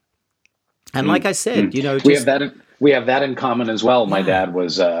childhood. And Hmm. like I Hmm. said, We have just, that. We have that in common as well. My yeah, dad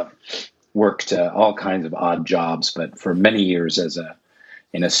was worked all kinds of odd jobs, but for many years as a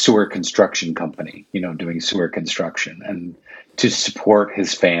in a sewer construction company, doing sewer construction, and to support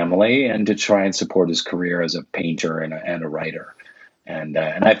his family and to try and support his career as a painter and a writer. And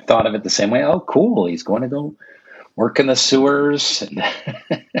I've thought of it the same way. Oh, cool! He's going to go work in the sewers. And,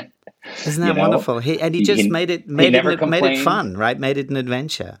 isn't you that know, wonderful? He he, just he made it he made never it made it complained. fun, right? Made it an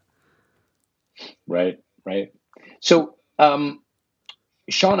adventure. Right, right. So,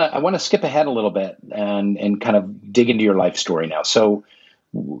 Shauna, I want to skip ahead a little bit and kind of dig into your life story now. So,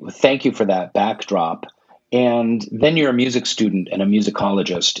 thank you for that backdrop. And then you're a music student and a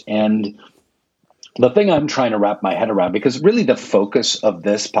musicologist. And the thing I'm trying to wrap my head around, because really the focus of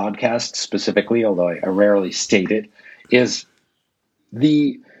this podcast specifically, although I rarely state it, is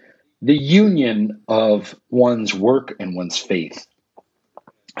the the union of one's work and one's faith,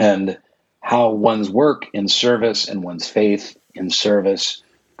 and how one's work in service and one's faith in service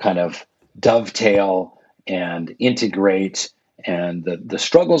kind of dovetail and integrate, and the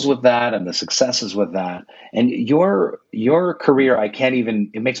struggles with that and the successes with that. And your career, I can't even,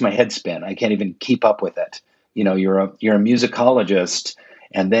 it makes my head spin. I can't even keep up with it. You're a musicologist,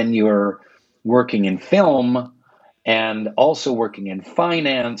 and then you're working in film and also working in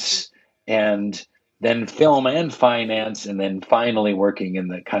finance, and then film and finance, and then finally working in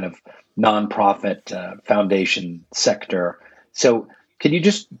the kind of nonprofit foundation sector. So, can you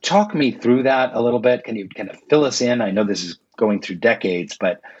just talk me through that a little bit? Can you kind of fill us in? I know this is going through decades,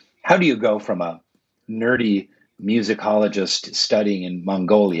 but how do you go from a nerdy musicologist studying in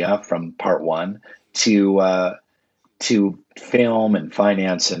Mongolia from part one to film and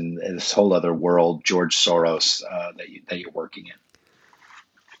finance and this whole other world, George Soros, that you're working in?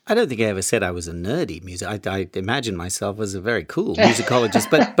 I don't think I ever said I was a nerdy music. I imagine myself as a very cool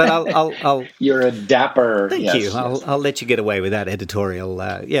musicologist, but I'll You're a dapper. Thank Yes, you. yes. I'll let you get away with that editorial.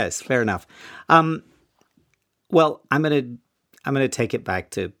 Yes, fair enough. Well, I'm gonna take it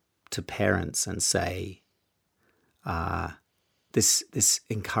back to parents and say this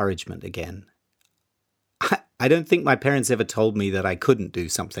encouragement again. I don't think my parents ever told me that I couldn't do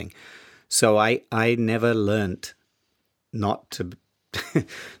something, so I never learnt not to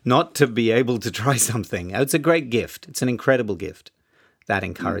not to be able to try something. It's a great gift. It's an incredible gift, that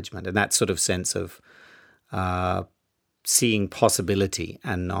encouragement and that sort of sense of seeing possibility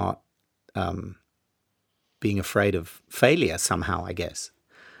and not being afraid of failure somehow, I guess.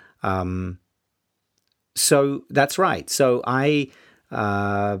 So that's right. So I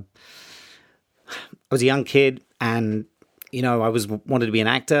was a young kid, and I wanted to be an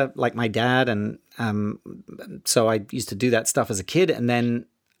actor like my dad, and so I used to do that stuff as a kid. And then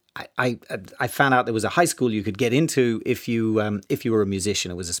I found out there was a high school you could get into if you were a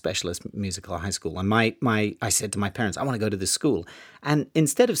musician. It was a specialist musical high school, and I said to my parents, I want to go to this school. And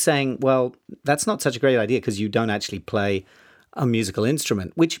instead of saying, well, that's not such a great idea because you don't actually play a musical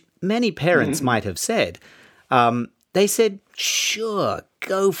instrument, which many parents might have said, they said, sure,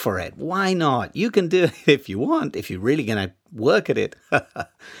 go for it. Why not? You can do it if you want, if you're really going to work at it.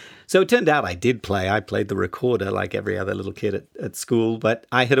 So it turned out I did play. I played the recorder like every other little kid at school, but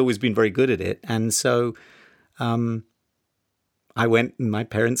I had always been very good at it. And so I went, and my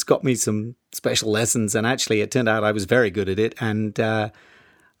parents got me some special lessons, and actually it turned out I was very good at it. And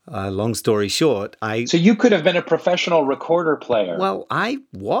long story short, So you could have been a professional recorder player. Well, I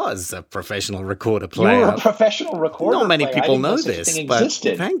was a professional recorder player. You were a professional recorder player. Not many people know such this, thing but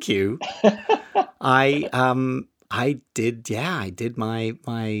existed. thank you. I did my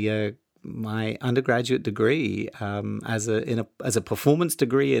undergraduate degree as a performance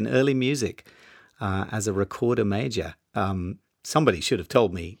degree in early music as a recorder major. Somebody should have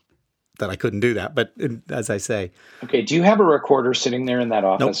told me that I couldn't do that, but as I say, Okay, do you have a recorder sitting there in that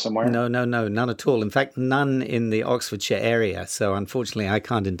office somewhere? no, none at all. In fact, none in the Oxfordshire area. So unfortunately, I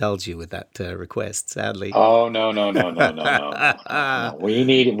can't indulge you with that request. Sadly. Oh, no. We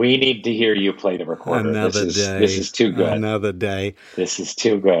need to hear you play the recorder. Another This day. is too good. Another day. This is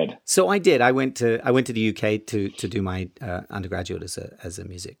too good. So I did. I went to the UK to do my undergraduate as a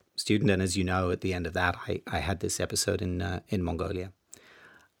music student, and as you know, at the end of that, I had this episode in Mongolia.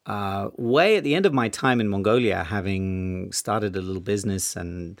 Way at the end of my time in Mongolia, having started a little business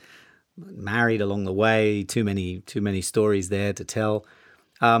and married along the way, too many stories there to tell,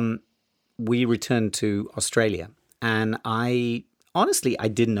 we returned to Australia. And I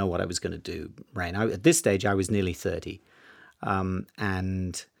didn't know what I was going to do, Rain. At this stage, I was nearly 30.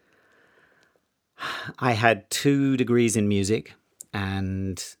 And I had 2 degrees in music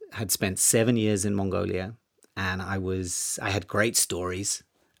and had spent 7 years in Mongolia. And I had great stories.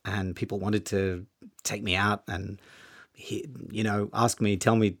 And people wanted to take me out and, ask me,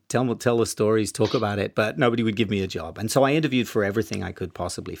 tell the stories, talk about it, but nobody would give me a job. And so I interviewed for everything I could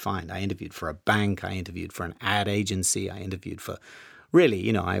possibly find. I interviewed for a bank. I interviewed for an ad agency. I interviewed for,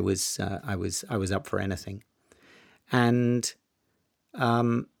 really, I was up for anything. And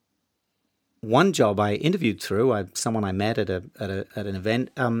one job I interviewed through, someone I met at an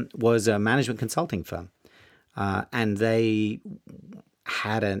event, was a management consulting firm, and they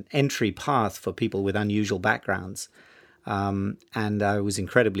had an entry path for people with unusual backgrounds, and I was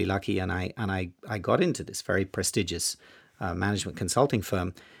incredibly lucky, and I got into this very prestigious management consulting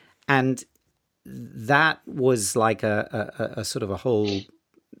firm, and that was like a sort of a whole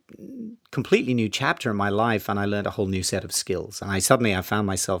completely new chapter in my life, and I learned a whole new set of skills, and I found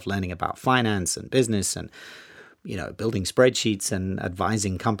myself learning about finance and business and building spreadsheets and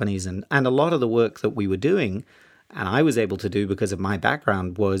advising companies, and a lot of the work that we were doing and I was able to do because of my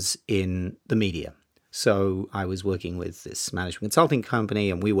background was in the media. So I was working with this management consulting company,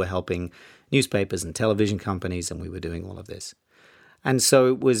 and we were helping newspapers and television companies, and we were doing all of this. And so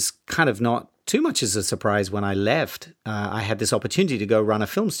it was kind of not too much as a surprise when I left. I had this opportunity to go run a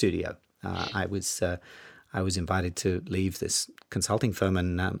film studio. I was invited to leave this consulting firm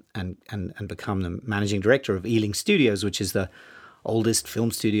and become the managing director of Ealing Studios, which is the oldest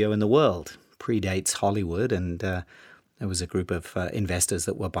film studio in the world, predates Hollywood, and there was a group of investors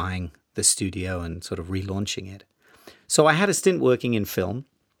that were buying the studio and sort of relaunching it. So I had a stint working in film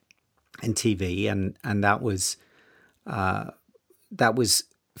and TV, and that was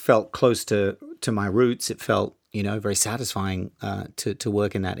felt close to my roots. It felt, very satisfying to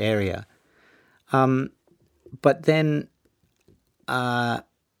work in that area. But then,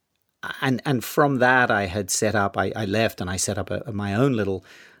 and from that, I had set up. I left and I set up my own little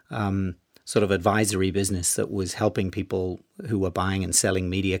sort of advisory business that was helping people who were buying and selling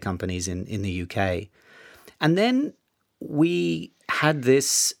media companies in the UK. And then we had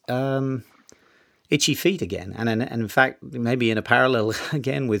this itchy feet again, and in fact, maybe in a parallel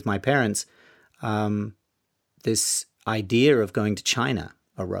again with my parents, this idea of going to China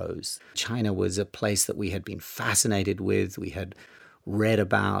arose. China was a place that we had been fascinated with. We had read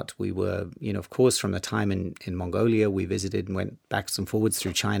about. We were, of course, from the time in Mongolia, we visited and went backwards and forwards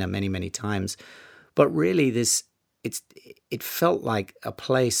through China many, many times. But really, it felt like a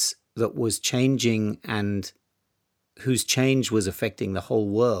place that was changing and whose change was affecting the whole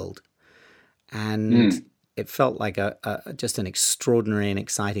world. And it felt like just an extraordinary and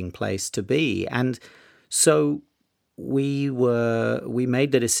exciting place to be. And so we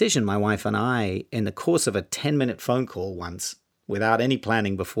made the decision, my wife and I, in the course of a 10-minute phone call once, without any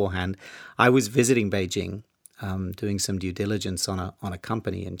planning beforehand. I was visiting Beijing, doing some due diligence on a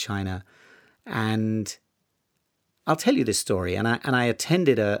company in China, and I'll tell you this story. And I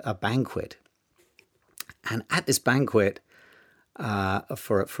attended a banquet, and at this banquet,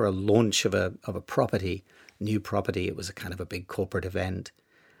 for a launch of a property, new property, it was a kind of a big corporate event.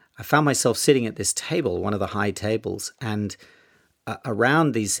 I found myself sitting at this table, one of the high tables, and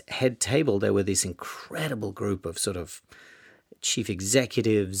around this head table, there were this incredible group of sort of chief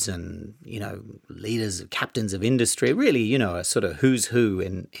executives and, leaders, captains of industry, really, a sort of who's who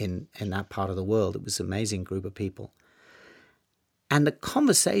in that part of the world. It was an amazing group of people. And the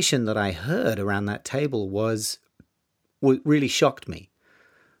conversation that I heard around that table really shocked me,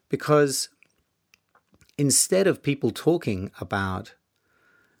 because instead of people talking about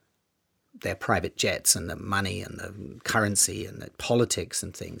their private jets and the money and the currency and the politics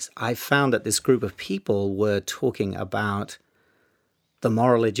and things, I found that this group of people were talking about the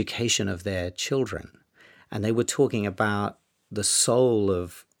moral education of their children. And they were talking about the soul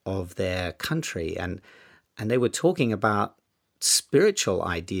of their country. And they were talking about spiritual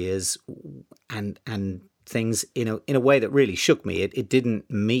ideas and things in a way that really shook me. It didn't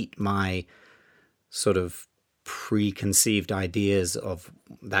meet my sort of preconceived ideas of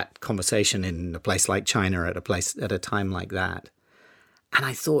that conversation in a place like China at a time like that. And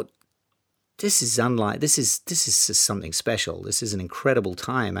I thought, this is something special. This is an incredible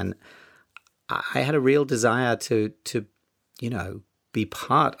time. And I had a real desire to be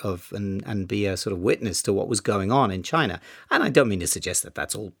part of and be a sort of witness to what was going on in China. And I don't mean to suggest that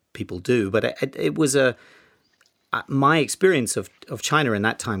that's all people do, but it was my experience of China in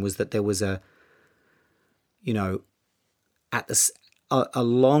that time was that there was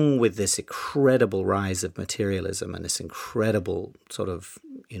along with this incredible rise of materialism and this incredible sort of,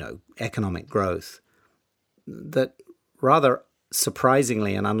 economic growth, that rather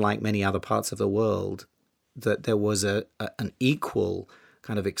surprisingly and unlike many other parts of the world, that there was an equal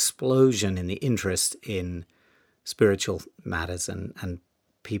kind of explosion in the interest in spiritual matters and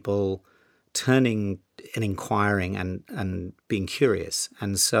people turning and inquiring and being curious.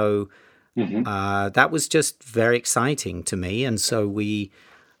 And so that was just very exciting to me. And so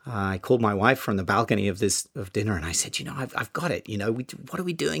I called my wife from the balcony of dinner, and I said, I've got it. What are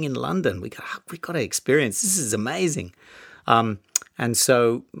we doing in London? We got to experience. This is amazing. And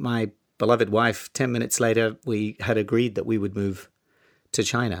so my beloved wife, 10 minutes later, we had agreed that we would move to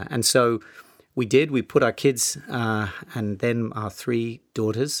China. And so we did. We put our kids and then our 3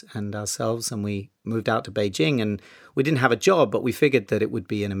 daughters and ourselves, and we moved out to Beijing. And we didn't have a job, but we figured that it would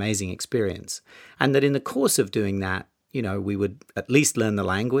be an amazing experience. And that in the course of doing that, we would at least learn the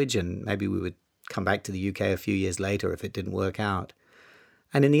language, and maybe we would come back to the UK a few years later if it didn't work out.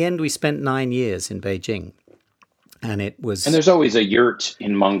 And in the end, we spent 9 years in Beijing. And it was. And there's always a yurt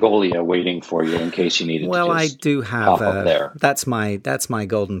in Mongolia waiting for you in case you needed to. Well, I do have. Pop up there. That's my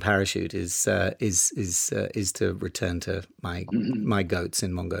golden parachute is to return to my goats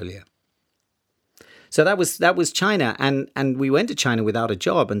in Mongolia. So that was China, and we went to China without a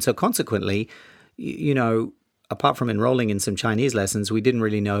job, and so consequently, apart from enrolling in some Chinese lessons, we didn't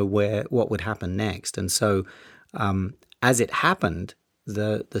really know what would happen next. And so, as it happened,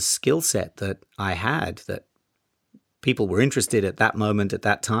 the skill set that I had, that people were interested at that moment, at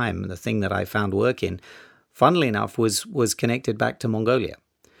that time, the thing that I found work in, funnily enough, was connected back to Mongolia.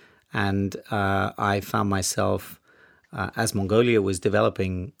 And I found myself, as Mongolia was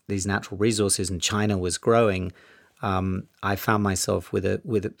developing these natural resources and China was growing, I found myself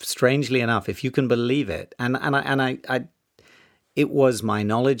with strangely enough, if you can believe it, it was my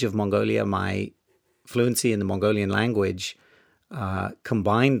knowledge of Mongolia, my fluency in the Mongolian language,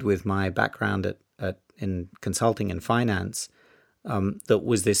 combined with my background in consulting and finance, that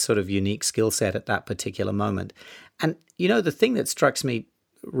was this sort of unique skill set at that particular moment. And, the thing that strikes me,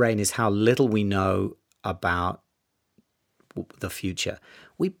 Rain, is how little we know about the future.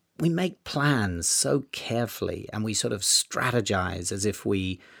 We make plans so carefully, and we sort of strategize as if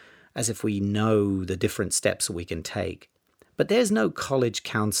we know the different steps we can take. But there's no college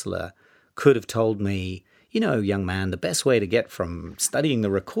counselor could have told me, young man, the best way to get from studying the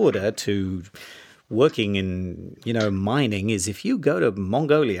recorder to working in, mining is if you go to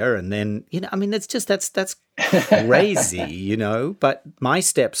Mongolia and then, that's crazy, But my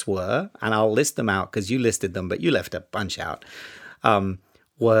steps were, and I'll list them out because you listed them, but you left a bunch out,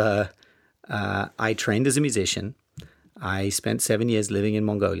 were I trained as a musician. I spent 7 years living in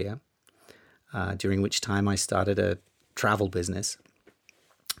Mongolia, during which time I started a travel business.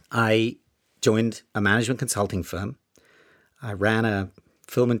 I joined a management consulting firm. I ran a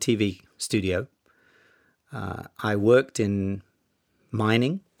film and TV studio. I worked in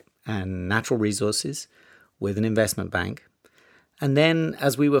mining and natural resources with an investment bank. And then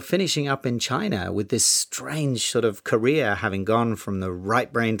as we were finishing up in China with this strange sort of career, having gone from the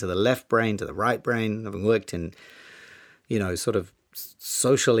right brain to the left brain to the right brain, having worked in, sort of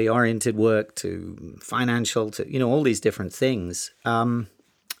socially oriented work to financial to, all these different things,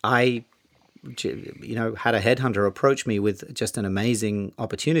 I had a headhunter approach me with just an amazing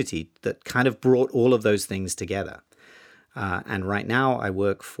opportunity that kind of brought all of those things together. And right now I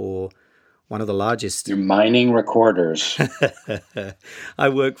work for one of the largest... You're mining recorders. I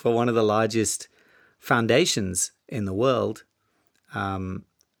work for one of the largest foundations in the world,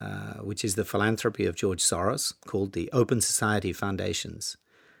 which is the philanthropy of George Soros, called the Open Society Foundations.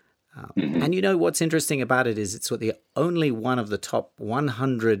 And what's interesting about it is it's the only one of the top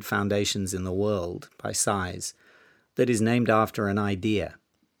 100 foundations in the world by size that is named after an idea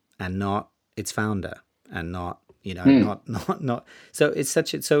and not its founder, and not so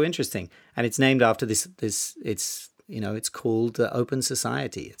it's so interesting, and it's named after this it's called the Open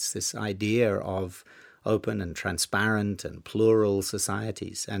Society. It's this idea of open and transparent and plural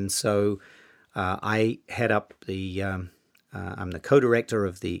societies. And so I head up I'm the co-director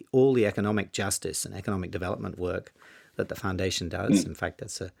of all the economic justice and economic development work that the foundation does. In fact,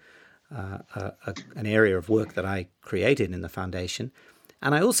 that's an area of work that I created in the foundation.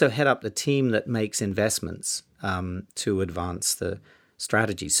 And I also head up the team that makes investments to advance the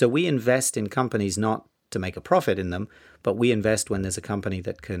strategy. So we invest in companies not to make a profit in them, but we invest when there's a company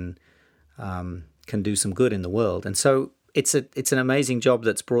that can do some good in the world. And so it's an amazing job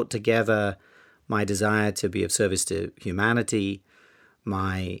that's brought together my desire to be of service to humanity,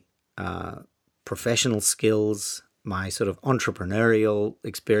 my professional skills, my sort of entrepreneurial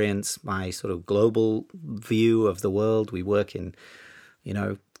experience, my sort of global view of the world. We work in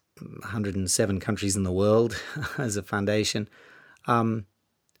 107 countries in the world as a foundation.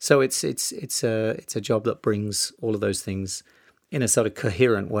 So it's a job that brings all of those things in a sort of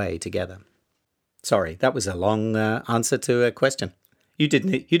coherent way together. Sorry, that was a long answer to a question. You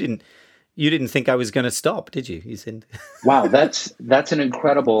didn't think I was going to stop, did you? You said, wow, that's an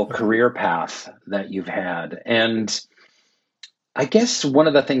incredible career path that you've had. And I guess one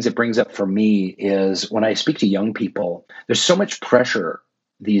of the things it brings up for me is when I speak to young people, there's so much pressure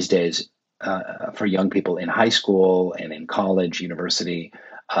these days for young people in high school and in college, university,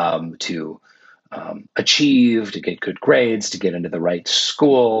 to achieve, to get good grades, to get into the right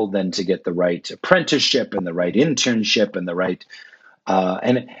school, then to get the right apprenticeship and the right internship and the right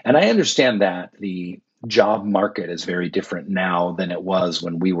and I understand that the job market is very different now than it was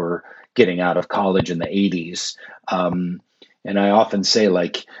when we were getting out of college in the 80s. And I often say,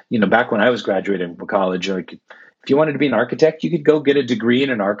 back when I was graduating from college, if you wanted to be an architect, you could go get a degree in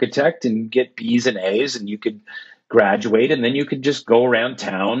an architect and get B's and A's, and you could graduate, and then you could just go around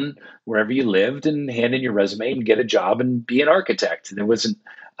town wherever you lived and hand in your resume and get a job and be an architect. There wasn't.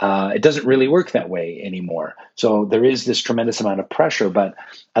 It doesn't really work that way anymore. So there is this tremendous amount of pressure. But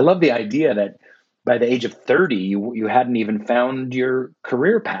I love the idea that by the age of 30, you hadn't even found your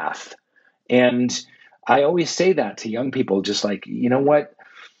career path. And I always say that to young people, just you know what?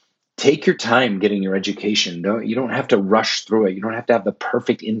 Take your time getting your education. You don't have to rush through it. You don't have to have the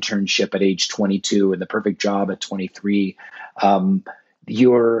perfect internship at age 22 and the perfect job at 23.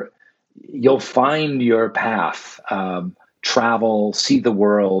 you'll find your path. Travel, see the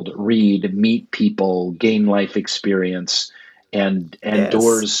world, read, meet people, gain life experience, and Yes.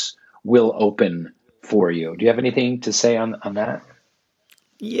 doors will open for you. Do you have anything to say on that?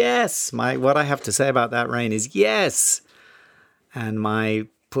 Yes. My what I have to say about that, Rain, is yes. And my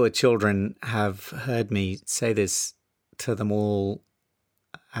poor children have heard me say this to them all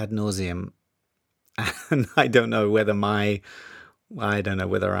ad nauseum. And I don't know whether I'm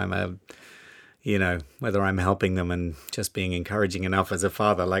whether I'm helping them and just being encouraging enough as a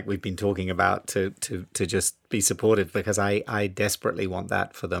father, like we've been talking about, to just be supportive, because I desperately want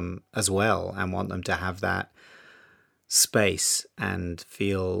that for them as well, and want them to have that space and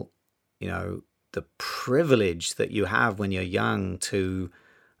feel, the privilege that you have when you're young to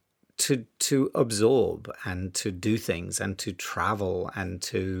absorb and to do things and to travel and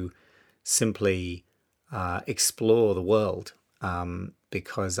to simply explore the world,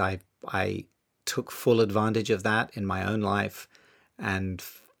 because I took full advantage of that in my own life, and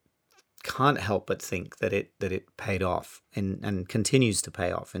can't help but think that it paid off and continues to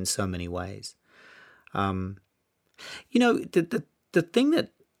pay off in so many ways. The thing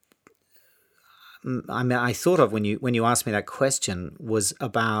that I thought of when you asked me that question was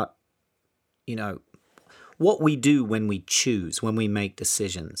about, you know what we do when we choose, when we make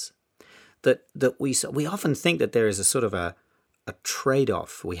decisions. That we often think that there is a sort of a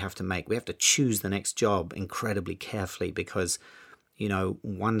trade-off we have to make. We have to choose the next job incredibly carefully, because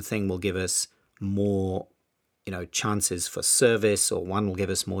one thing will give us more chances for service, or one will give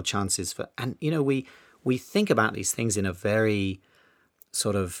us more chances for, and we think about these things in a very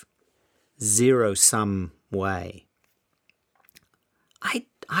sort of zero-sum way. I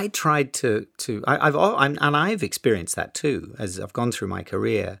tried I've experienced that too as I've gone through my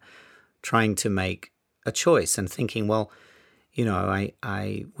career, trying to make a choice and thinking, well,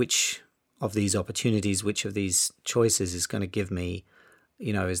 I which of these opportunities, which of these choices is going to give me,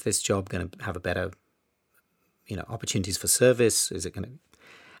 is this job going to have a better, opportunities for service? Is it going to?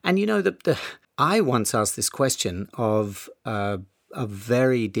 And I once asked this question of a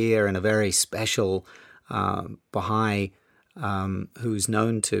very dear and a very special Baha'i, who's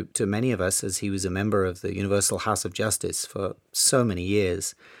known to many of us as he was a member of the Universal House of Justice for so many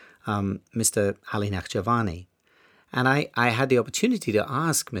years, Mr. Ali Naqshbandi. And I had the opportunity to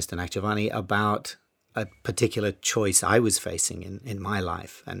ask Mr. Naqshbandi about a particular choice I was facing in my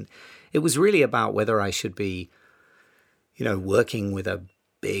life. And it was really about whether I should be, working with a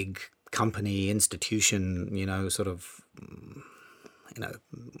big company, institution, sort of,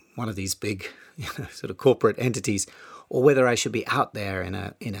 one of these big, sort of corporate entities, or whether I should be out there in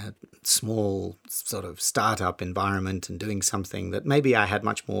a small sort of startup environment and doing something that maybe I had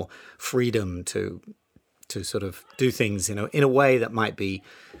much more freedom to sort of do things, in a way that might be,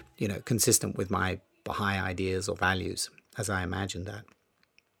 consistent with my Baha'i ideas or values, as I imagined that.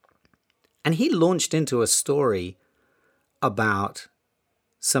 And he launched into a story about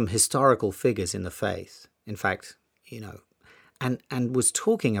some historical figures in the faith. In fact, and was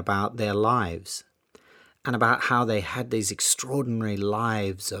talking about their lives and about how they had these extraordinary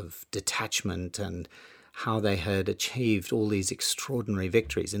lives of detachment and how they had achieved all these extraordinary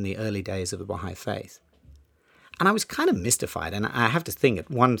victories in the early days of the Baha'i faith. And I was kind of mystified, and I have to think at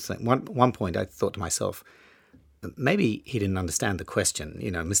one point I thought to myself, maybe he didn't understand the question.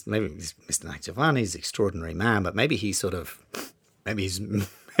 Maybe Mr. Naqshbandi is an extraordinary man, but maybe he sort of, maybe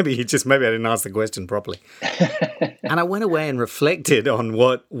I didn't ask the question properly. And I went away and reflected on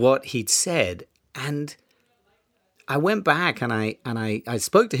what he'd said, and I went back and I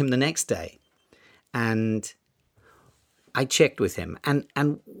spoke to him the next day, and I checked with him,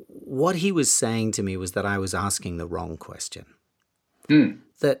 and what he was saying to me was that I was asking the wrong question.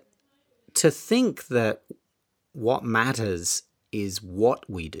 That to think that what matters is what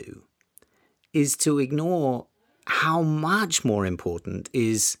we do is to ignore how much more important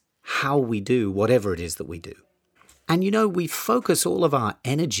is how we do whatever it is that we do. And we focus all of our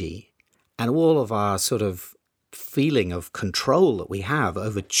energy and all of our sort of feeling of control that we have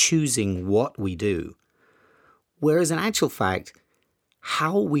over choosing what we do. Whereas in actual fact,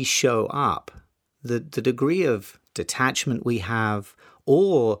 how we show up, the degree of detachment we have,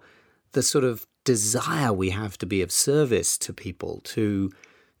 or the sort of desire we have to be of service to people, to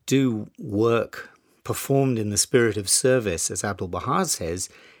do work performed in the spirit of service, as Abdu'l-Baha says,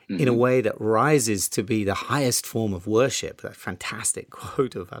 in a way that rises to be the highest form of worship, that fantastic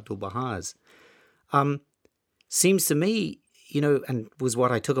quote of Abdu'l-Baha's, seems to me, and was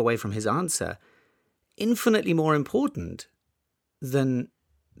what I took away from his answer, infinitely more important than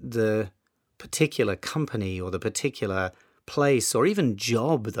the particular company or the particular place or even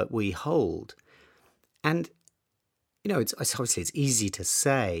job that we hold. And, it's obviously it's easy to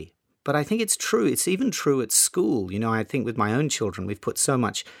say, but I think it's true. It's even true at school. I think with my own children, we've put so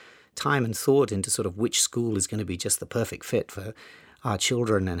much time and thought into sort of which school is going to be just the perfect fit for our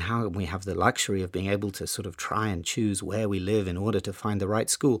children, and how we have the luxury of being able to sort of try and choose where we live in order to find the right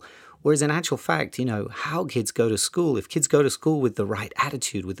school. Whereas in actual fact, how kids go to school, if kids go to school with the right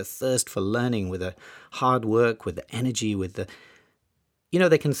attitude, with the thirst for learning, with the hard work, with the energy, with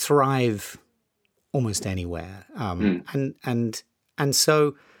they can thrive almost anywhere. And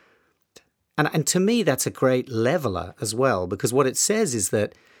so, and to me, that's a great leveler as well, because what it says is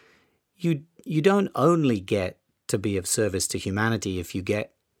that you don't only get to be of service to humanity if you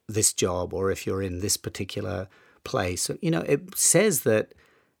get this job or if you're in this particular place. It says that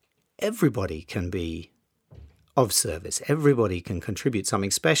everybody can be of service. Everybody can contribute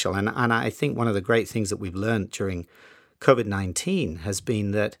something special. And I think one of the great things that we've learned during COVID-19 has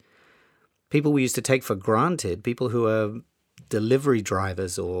been that people we used to take for granted, people who are delivery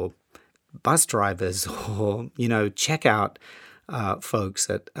drivers or bus drivers or, checkout folks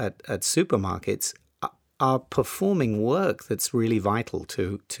at supermarkets, are performing work that's really vital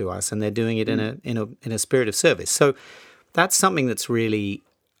to us, and they're doing it in a spirit of service. So that's something that's really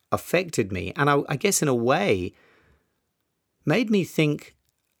affected me, and I guess in a way made me think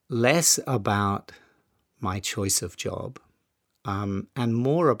less about my choice of job, and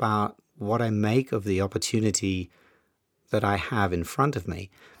more about what I make of the opportunity that I have in front of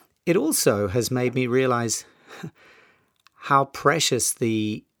me. It also has made me realize how precious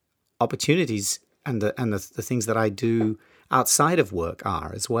the opportunities and the things that I do outside of work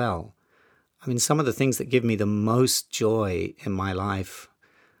are as well. I mean, some of the things that give me the most joy in my life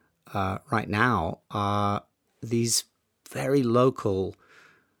right now are these very local,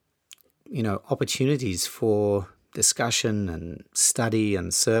 opportunities for discussion and study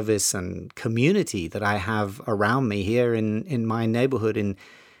and service and community that I have around me here in my neighborhood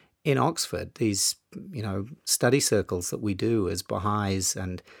in Oxford. These, study circles that we do as Baha'is,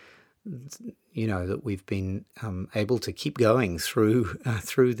 and that we've been able to keep going through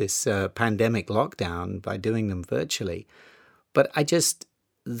this pandemic lockdown by doing them virtually. But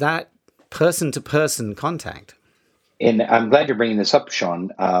that person-to-person contact. And I'm glad you're bringing this up,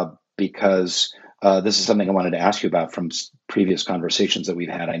 Sean, because this is something I wanted to ask you about from previous conversations that we've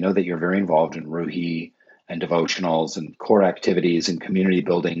had. I know that you're very involved in Ruhi and devotionals and core activities and community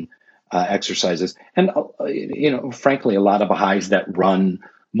building exercises. And, frankly, a lot of Baha'is that run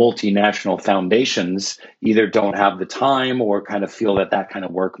multinational foundations either don't have the time or kind of feel that kind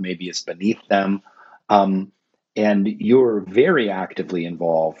of work maybe is beneath them. And you're very actively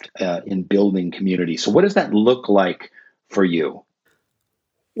involved in building community. So what does that look like for you?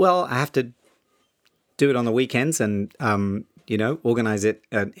 Well, I have to do it on the weekends and, organize it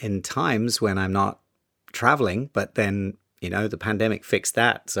in times when I'm not traveling. But then, the pandemic fixed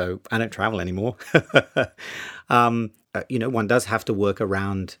that, so I don't travel anymore. One does have to work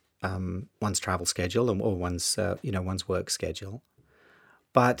around one's travel schedule or one's work schedule.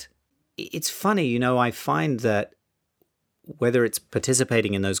 But it's funny, I find that whether it's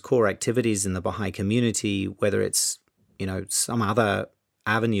participating in those core activities in the Baha'i community, whether it's, some other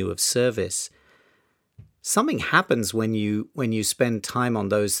avenue of service, something happens when you spend time on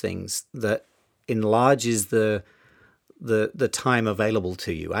those things that enlarges the time available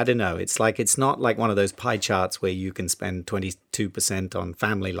to you. I don't know. It's not like one of those pie charts where you can spend 22% on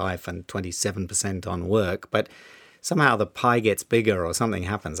family life and 27% on work, but somehow the pie gets bigger or something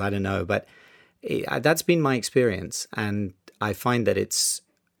happens. I don't know. But that's been my experience. And I find that it's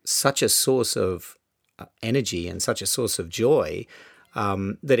such a source of energy and such a source of joy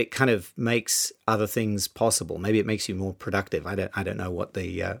that it kind of makes other things possible. Maybe it makes you more productive. I don't know what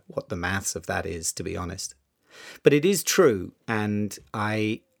the maths of that is, to be honest. But it is true, and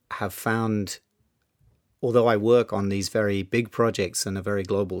I have found, although I work on these very big projects on a very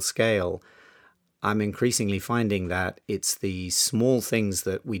global scale, I'm increasingly finding that it's the small things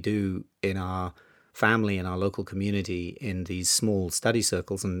that we do in our family, in our local community, in these small study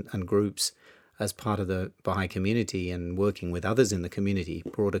circles and groups as part of the Baha'i community and working with others in the community,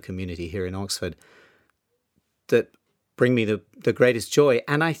 broader community here in Oxford, that bring me the greatest joy,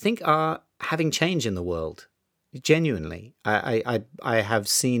 and I think are having change in the world. Genuinely, I have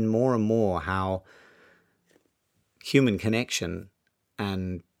seen more and more how human connection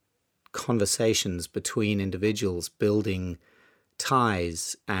and conversations between individuals, building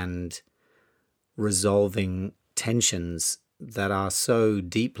ties and resolving tensions that are so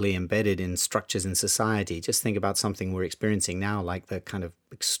deeply embedded in structures in society. Just think about something we're experiencing now, like the kind of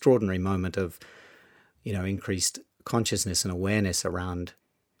extraordinary moment of, increased consciousness and awareness around,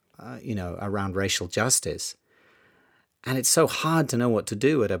 around racial justice. And it's so hard to know what to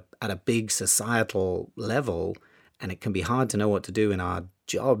do at a big societal level, and it can be hard to know what to do in our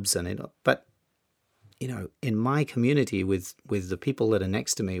jobs but in my community with the people that are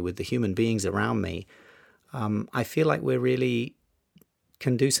next to me, with the human beings around me, I feel like we really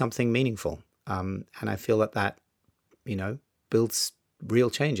can do something meaningful, and I feel that builds real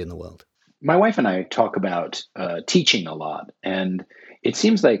change in the world. My wife and I talk about teaching a lot, and it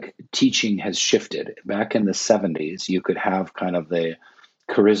seems like teaching has shifted. Back in the 70s, you could have kind of the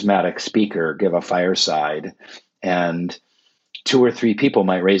charismatic speaker give a fireside, and two or three people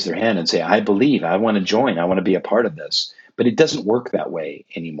might raise their hand and say, I believe, I want to join, I want to be a part of this. But it doesn't work that way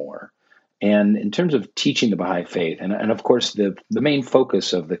anymore. And in terms of teaching the Baha'i faith, and of course, the main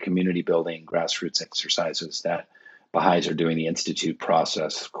focus of the community building grassroots exercises that Baha'is are doing, the institute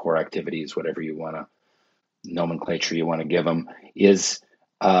process, core activities, whatever you want to, nomenclature you want to give them, is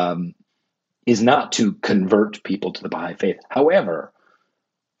not to convert people to the Baha'i faith. However,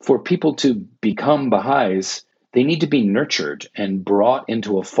 for people to become Baha'is, they need to be nurtured and brought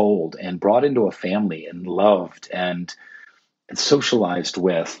into a fold and brought into a family and loved and socialized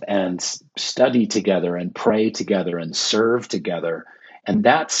with and study together and pray together and serve together. And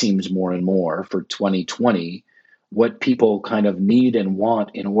that seems more and more for 2020 what people kind of need and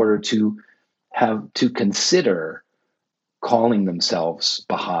want in order to have to consider calling themselves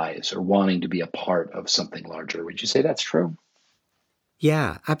Baha'is or wanting to be a part of something larger. Would you say that's true?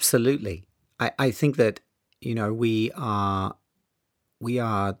 Yeah, absolutely. I think that, we are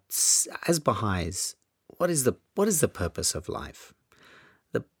as Baha'is. What is the purpose of life?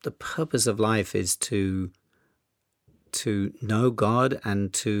 The purpose of life is to know God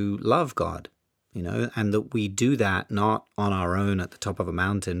and to love God, and that we do that not on our own at the top of a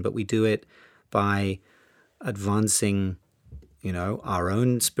mountain, but we do it by advancing, our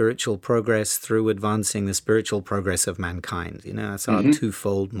own spiritual progress through advancing the spiritual progress of mankind. That's our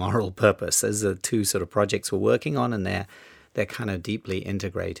twofold moral purpose. Those are the two sort of projects we're working on, and they're kind of deeply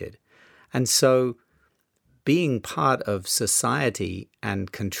integrated. And so being part of society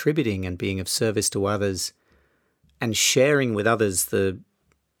and contributing and being of service to others and sharing with others the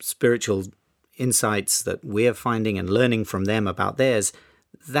spiritual insights that we're finding and learning from them about theirs,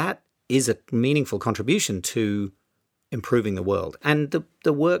 that is a meaningful contribution to improving the world. And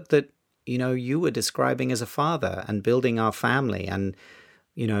the work that, you were describing as a father and building our family and,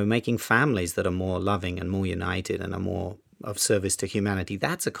 making families that are more loving and more united and are more of service to humanity,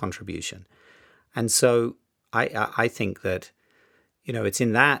 that's a contribution. And so I think that, it's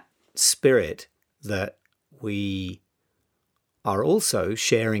in that spirit that we are also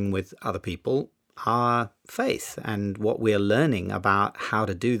sharing with other people our faith and what we're learning about how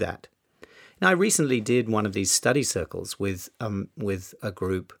to do that. Now, I recently did one of these study circles with a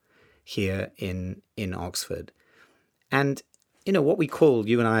group here in Oxford. And, what we call,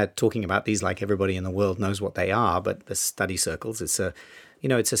 you and I are talking about these like everybody in the world knows what they are, but the study circles, it's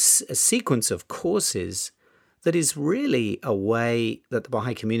a sequence of courses that is really a way that the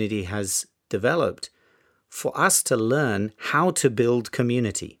Baha'i community has developed for us to learn how to build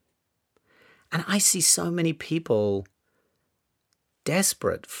community. And I see so many people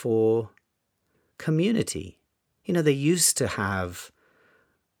desperate for community. They used to have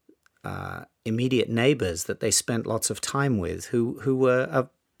immediate neighbors that they spent lots of time with who were a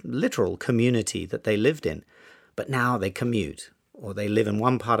literal community that they lived in. But now they commute, or they live in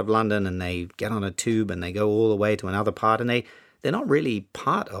one part of London and they get on a tube and they go all the way to another part, and they're not really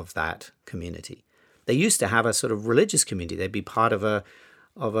part of that community. They used to have a sort of religious community. They'd be part of a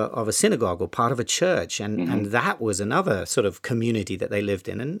synagogue or part of a church, and that was another sort of community that they lived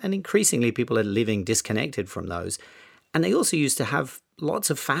in. And increasingly people are living disconnected from those. And they also used to have lots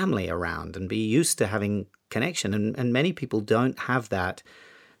of family around and be used to having connection. And many people don't have that.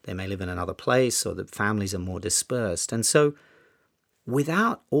 They may live in another place, or the families are more dispersed. And so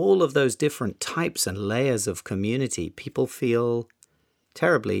without all of those different types and layers of community, people feel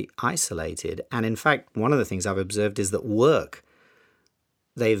terribly isolated. And in fact, one of the things I've observed is that work,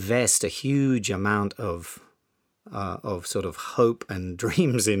 they vest a huge amount of sort of hope and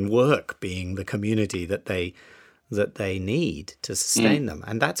dreams in work being the community that they need to sustain them.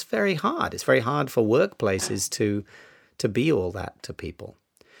 And that's very hard. It's very hard for workplaces to be all that to people.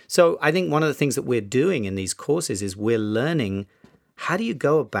 So I think one of the things that we're doing in these courses is we're learning, how do you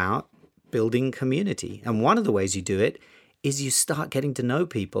go about building community? And one of the ways you do it is you start getting to know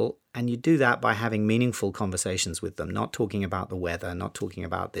people, and you do that by having meaningful conversations with them, not talking about the weather, not talking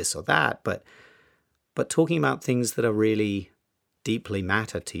about this or that, but talking about things that are really deeply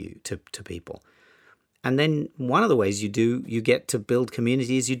matter to you, to people. And then one of the ways you get to build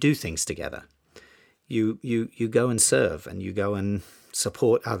community is you do things together. You go and serve, and you go and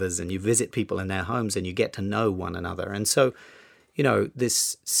support others, and you visit people in their homes, and you get to know one another. And so,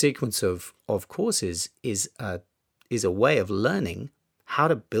 this sequence of courses is a way of learning how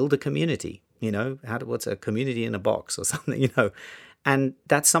to build a community. What's a community in a box or something, and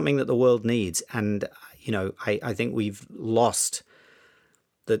that's something that the world needs. And I think we've lost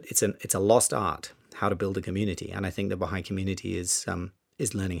that. It's a lost art, how to build a community. And I think the Baha'i community is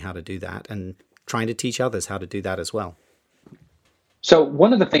learning how to do that and trying to teach others how to do that as well. So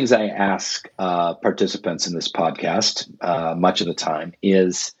one of the things I ask participants in this podcast much of the time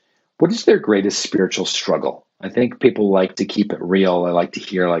is, what is their greatest spiritual struggle? I think people like to keep it real. I like to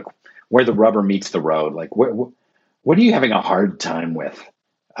hear where the rubber meets the road. Like, what are you having a hard time with?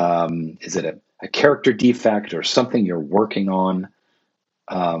 Is it a character defect or something you're working on?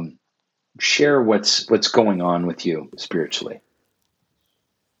 Share what's going on with you spiritually.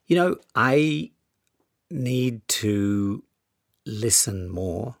 I need to listen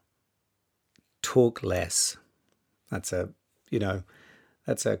more, talk less. That's a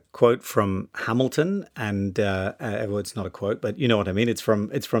quote from Hamilton, and well, it's not a quote, but you know what I mean. It's from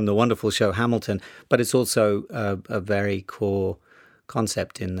the wonderful show Hamilton, but it's also a very core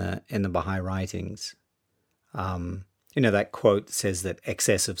concept in the Baha'i writings. That quote says that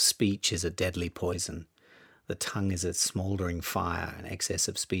excess of speech is a deadly poison. The tongue is a smoldering fire, and excess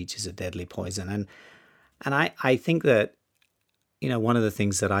of speech is a deadly poison. And I think that, one of the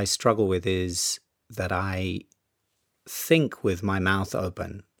things that I struggle with is that I think with my mouth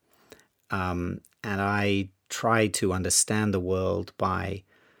open, and I try to understand the world by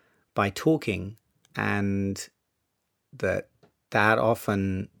talking, and that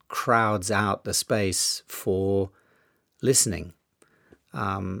often crowds out the space for listening.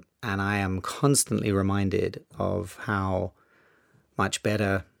 And I am constantly reminded of how much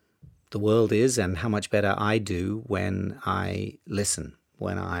better the world is, and how much better I do when I listen,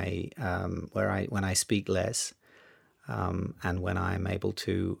 when I speak less, and when I'm able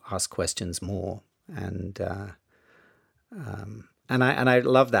to ask questions more. And I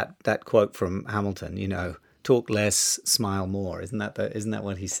love that quote from Hamilton. Talk less, smile more. Isn't that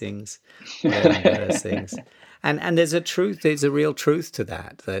what he sings? Sings. And there's a real truth to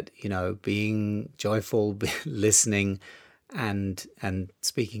that being joyful, listening, and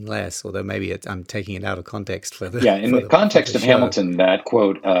speaking less, although maybe I'm taking it out of context for the in the context of Hamilton, that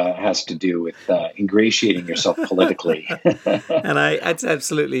quote has to do with ingratiating yourself politically. And it's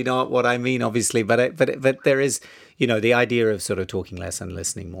absolutely not what I mean, obviously, but there is, the idea of sort of talking less and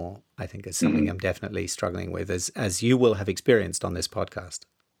listening more, I think, is something I'm definitely struggling with, as you will have experienced on this podcast.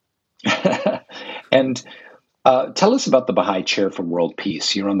 And tell us about the Baha'i Chair for World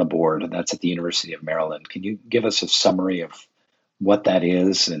Peace. You're on the board, and that's at the University of Maryland. Can you give us a summary of what that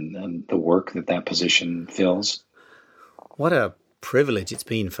is and the work that position fills? What a privilege it's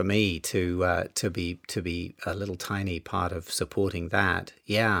been for me to be a little tiny part of supporting that.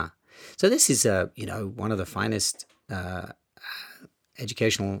 Yeah. So this is one of the finest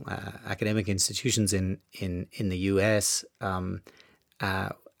educational academic institutions in the U.S.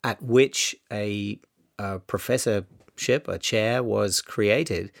 At which a professorship, a chair, was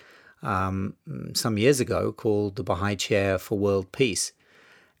created some years ago, called the Baha'i Chair for World Peace.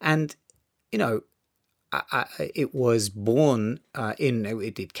 And, it was born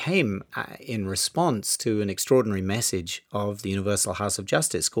it came in response to an extraordinary message of the Universal House of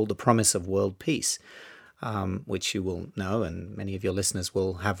Justice called the Promise of World Peace, which you will know, and many of your listeners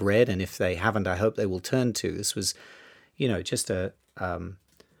will have read. And if they haven't, I hope they will turn to. This was, just a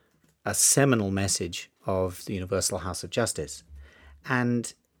seminal message of the Universal House of Justice.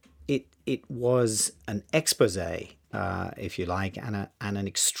 And it was an expose, if you like, and an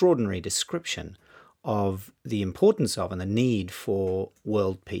extraordinary description of the importance of and the need for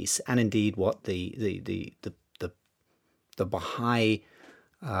world peace, and indeed what the Baha'i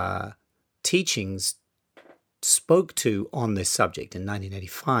teachings spoke to on this subject. In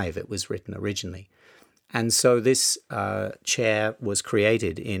 1985, it was written originally. And so this chair was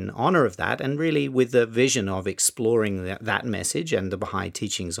created in honor of that, and really with the vision of exploring that message and the Baha'i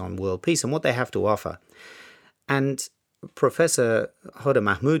teachings on world peace and what they have to offer. And Professor Hoda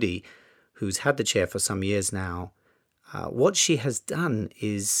Mahmoudi, who's had the chair for some years now, what she has done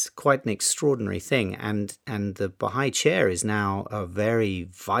is quite an extraordinary thing. And the Baha'i chair is now a very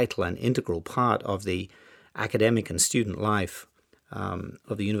vital and integral part of the academic and student life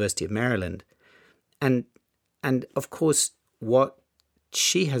of the University of Maryland. And of course, what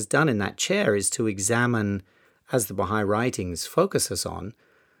she has done in that chair is to examine, as the Baha'i writings focus us on,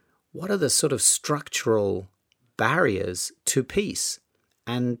 what are the sort of structural barriers to peace?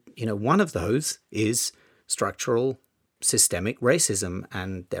 And, one of those is structural systemic racism,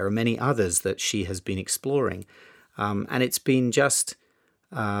 and there are many others that she has been exploring. And it's been just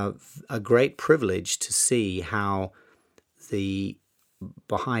a great privilege to see how the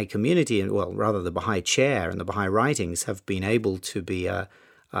Baha'i community, well, rather the Baha'i chair and the Baha'i writings have been able to be a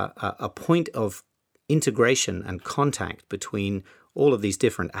point of integration and contact between all of these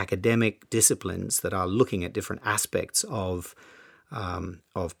different academic disciplines that are looking at different aspects of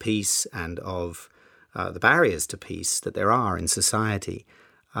peace and of the barriers to peace that there are in society.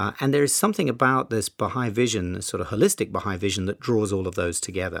 And there is something about this Baha'i vision, this sort of holistic Baha'i vision, that draws all of those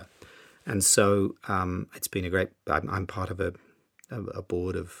together. And so it's been a great. I'm part of a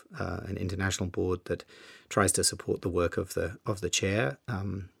board of an international board that tries to support the work of the chair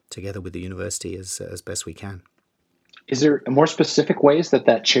together with the university as best we can. Is there more specific ways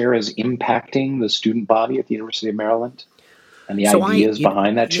that chair is impacting the student body at the University of Maryland and the ideas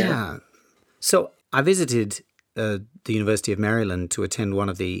behind that chair? Yeah. So I visited the University of Maryland to attend one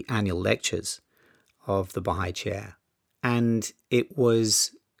of the annual lectures of the Baha'i chair, and it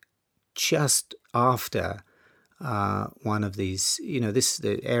was just after one of these,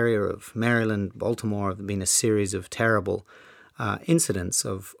 the area of Maryland, Baltimore, have been a series of terrible incidents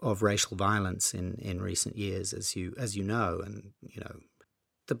of racial violence in recent years, as you know. And,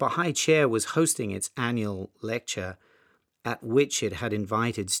 the Baha'i chair was hosting its annual lecture, at which it had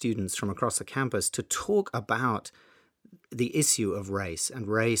invited students from across the campus to talk about the issue of race and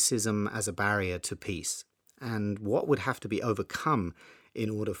racism as a barrier to peace, and what would have to be overcome in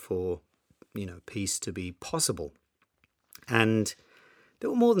order for peace to be possible. And there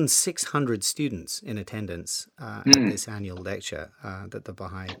were more than 600 students in attendance at this annual lecture that the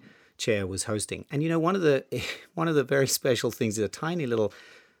Baha'i chair was hosting. And one of the very special things is a tiny little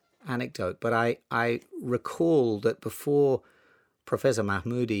anecdote, but I recall that before Professor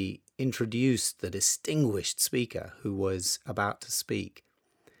Mahmoudi introduced the distinguished speaker who was about to speak,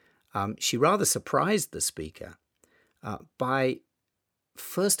 she rather surprised the speaker by,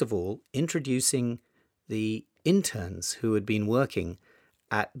 first of all, introducing the interns who had been working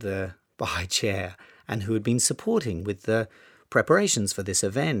at the Baha'i chair and who had been supporting with the preparations for this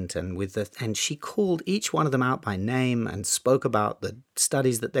event, and she called each one of them out by name and spoke about the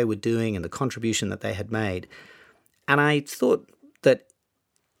studies that they were doing and the contribution that they had made. And I thought that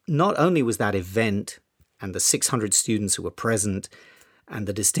not only was that event and the 600 students who were present and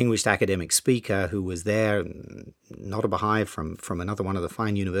the distinguished academic speaker who was there, not a Baha'i from another one of the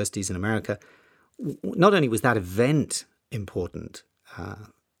fine universities in America, not only was that event important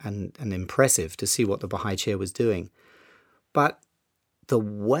and impressive to see what the Baha'i chair was doing, but the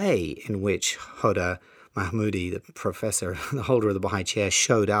way in which Hoda Mahmoudi, the professor, the holder of the Baha'i chair,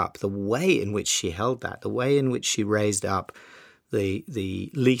 showed up, the way in which she held that, the way in which she raised up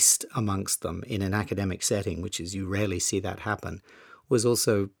the least amongst them in an academic setting, which is, you rarely see that happen, was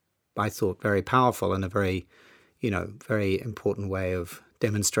also, I thought, very powerful and a very, very important way of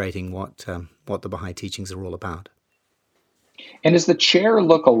demonstrating what the Baha'i teachings are all about. And does the chair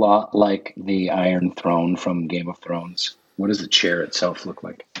look a lot like the Iron Throne from Game of Thrones? What does the chair itself look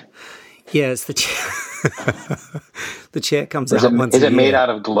like? Yes, the chair. The chair comes out once a year. Is it made out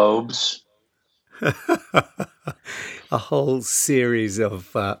of globes? A whole series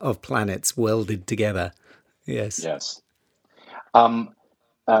of planets welded together. Yes. Yes.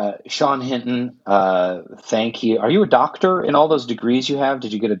 Sean Hinton, thank you. Are you a doctor in all those degrees you have?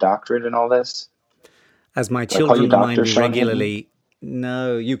 Did you get a doctorate in all this? As my children remind me regularly,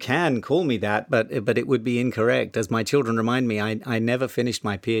 no, you can call me that, but it would be incorrect. As my children remind me, I never finished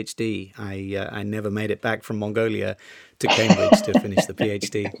my PhD. I never made it back from Mongolia to Cambridge to finish the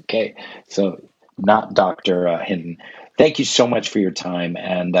PhD. Okay, so not Dr. Hinton. Thank you so much for your time,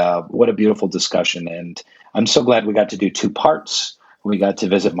 and what a beautiful discussion. And I'm so glad we got to do two parts. We got to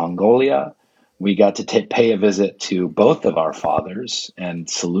visit Mongolia. We got to pay a visit to both of our fathers and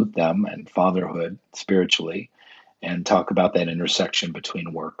salute them and fatherhood spiritually and talk about that intersection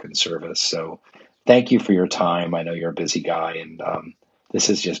between work and service. So thank you for your time. I know you're a busy guy, and this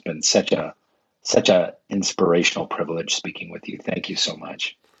has just been such a inspirational privilege speaking with you. Thank you so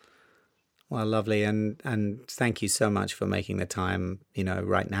much. Well, lovely. And thank you so much for making the time,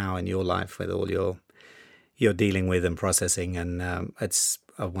 right now in your life with all you're dealing with and processing. And it's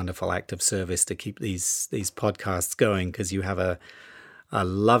a wonderful act of service to keep these podcasts going, because you have a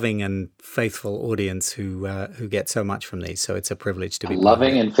loving and faithful audience who get so much from these. So it's a privilege to be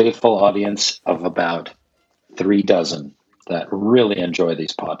loving and faithful audience of about 36 that really enjoy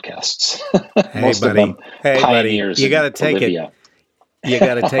these podcasts. Hey, Most buddy. of them pioneers. You got to take Olivia. it. You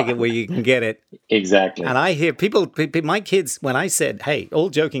got to take it where you can get it. Exactly. And I hear people, my kids, when I said, hey, all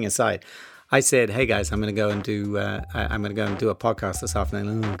joking aside, I said, hey guys, I'm going to go and do a podcast this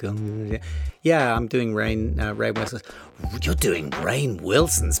afternoon. Oh, God. Yeah, I'm doing Rainn Wilson's. You're doing Rainn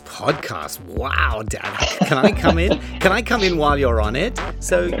Wilson's podcast? Wow, Dad. Can I come in? Can I come in while you're on it?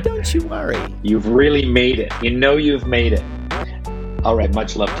 So don't you worry. You've really made it. You know you've made it. All right.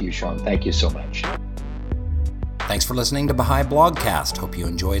 Much love to you, Sean. Thank you so much. Thanks for listening to Baha'i Blogcast. Hope you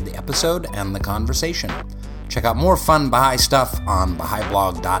enjoyed the episode and the conversation. Check out more fun Baha'i stuff on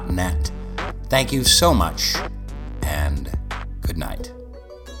Baha'iBlog.net. Thank you so much, and good night.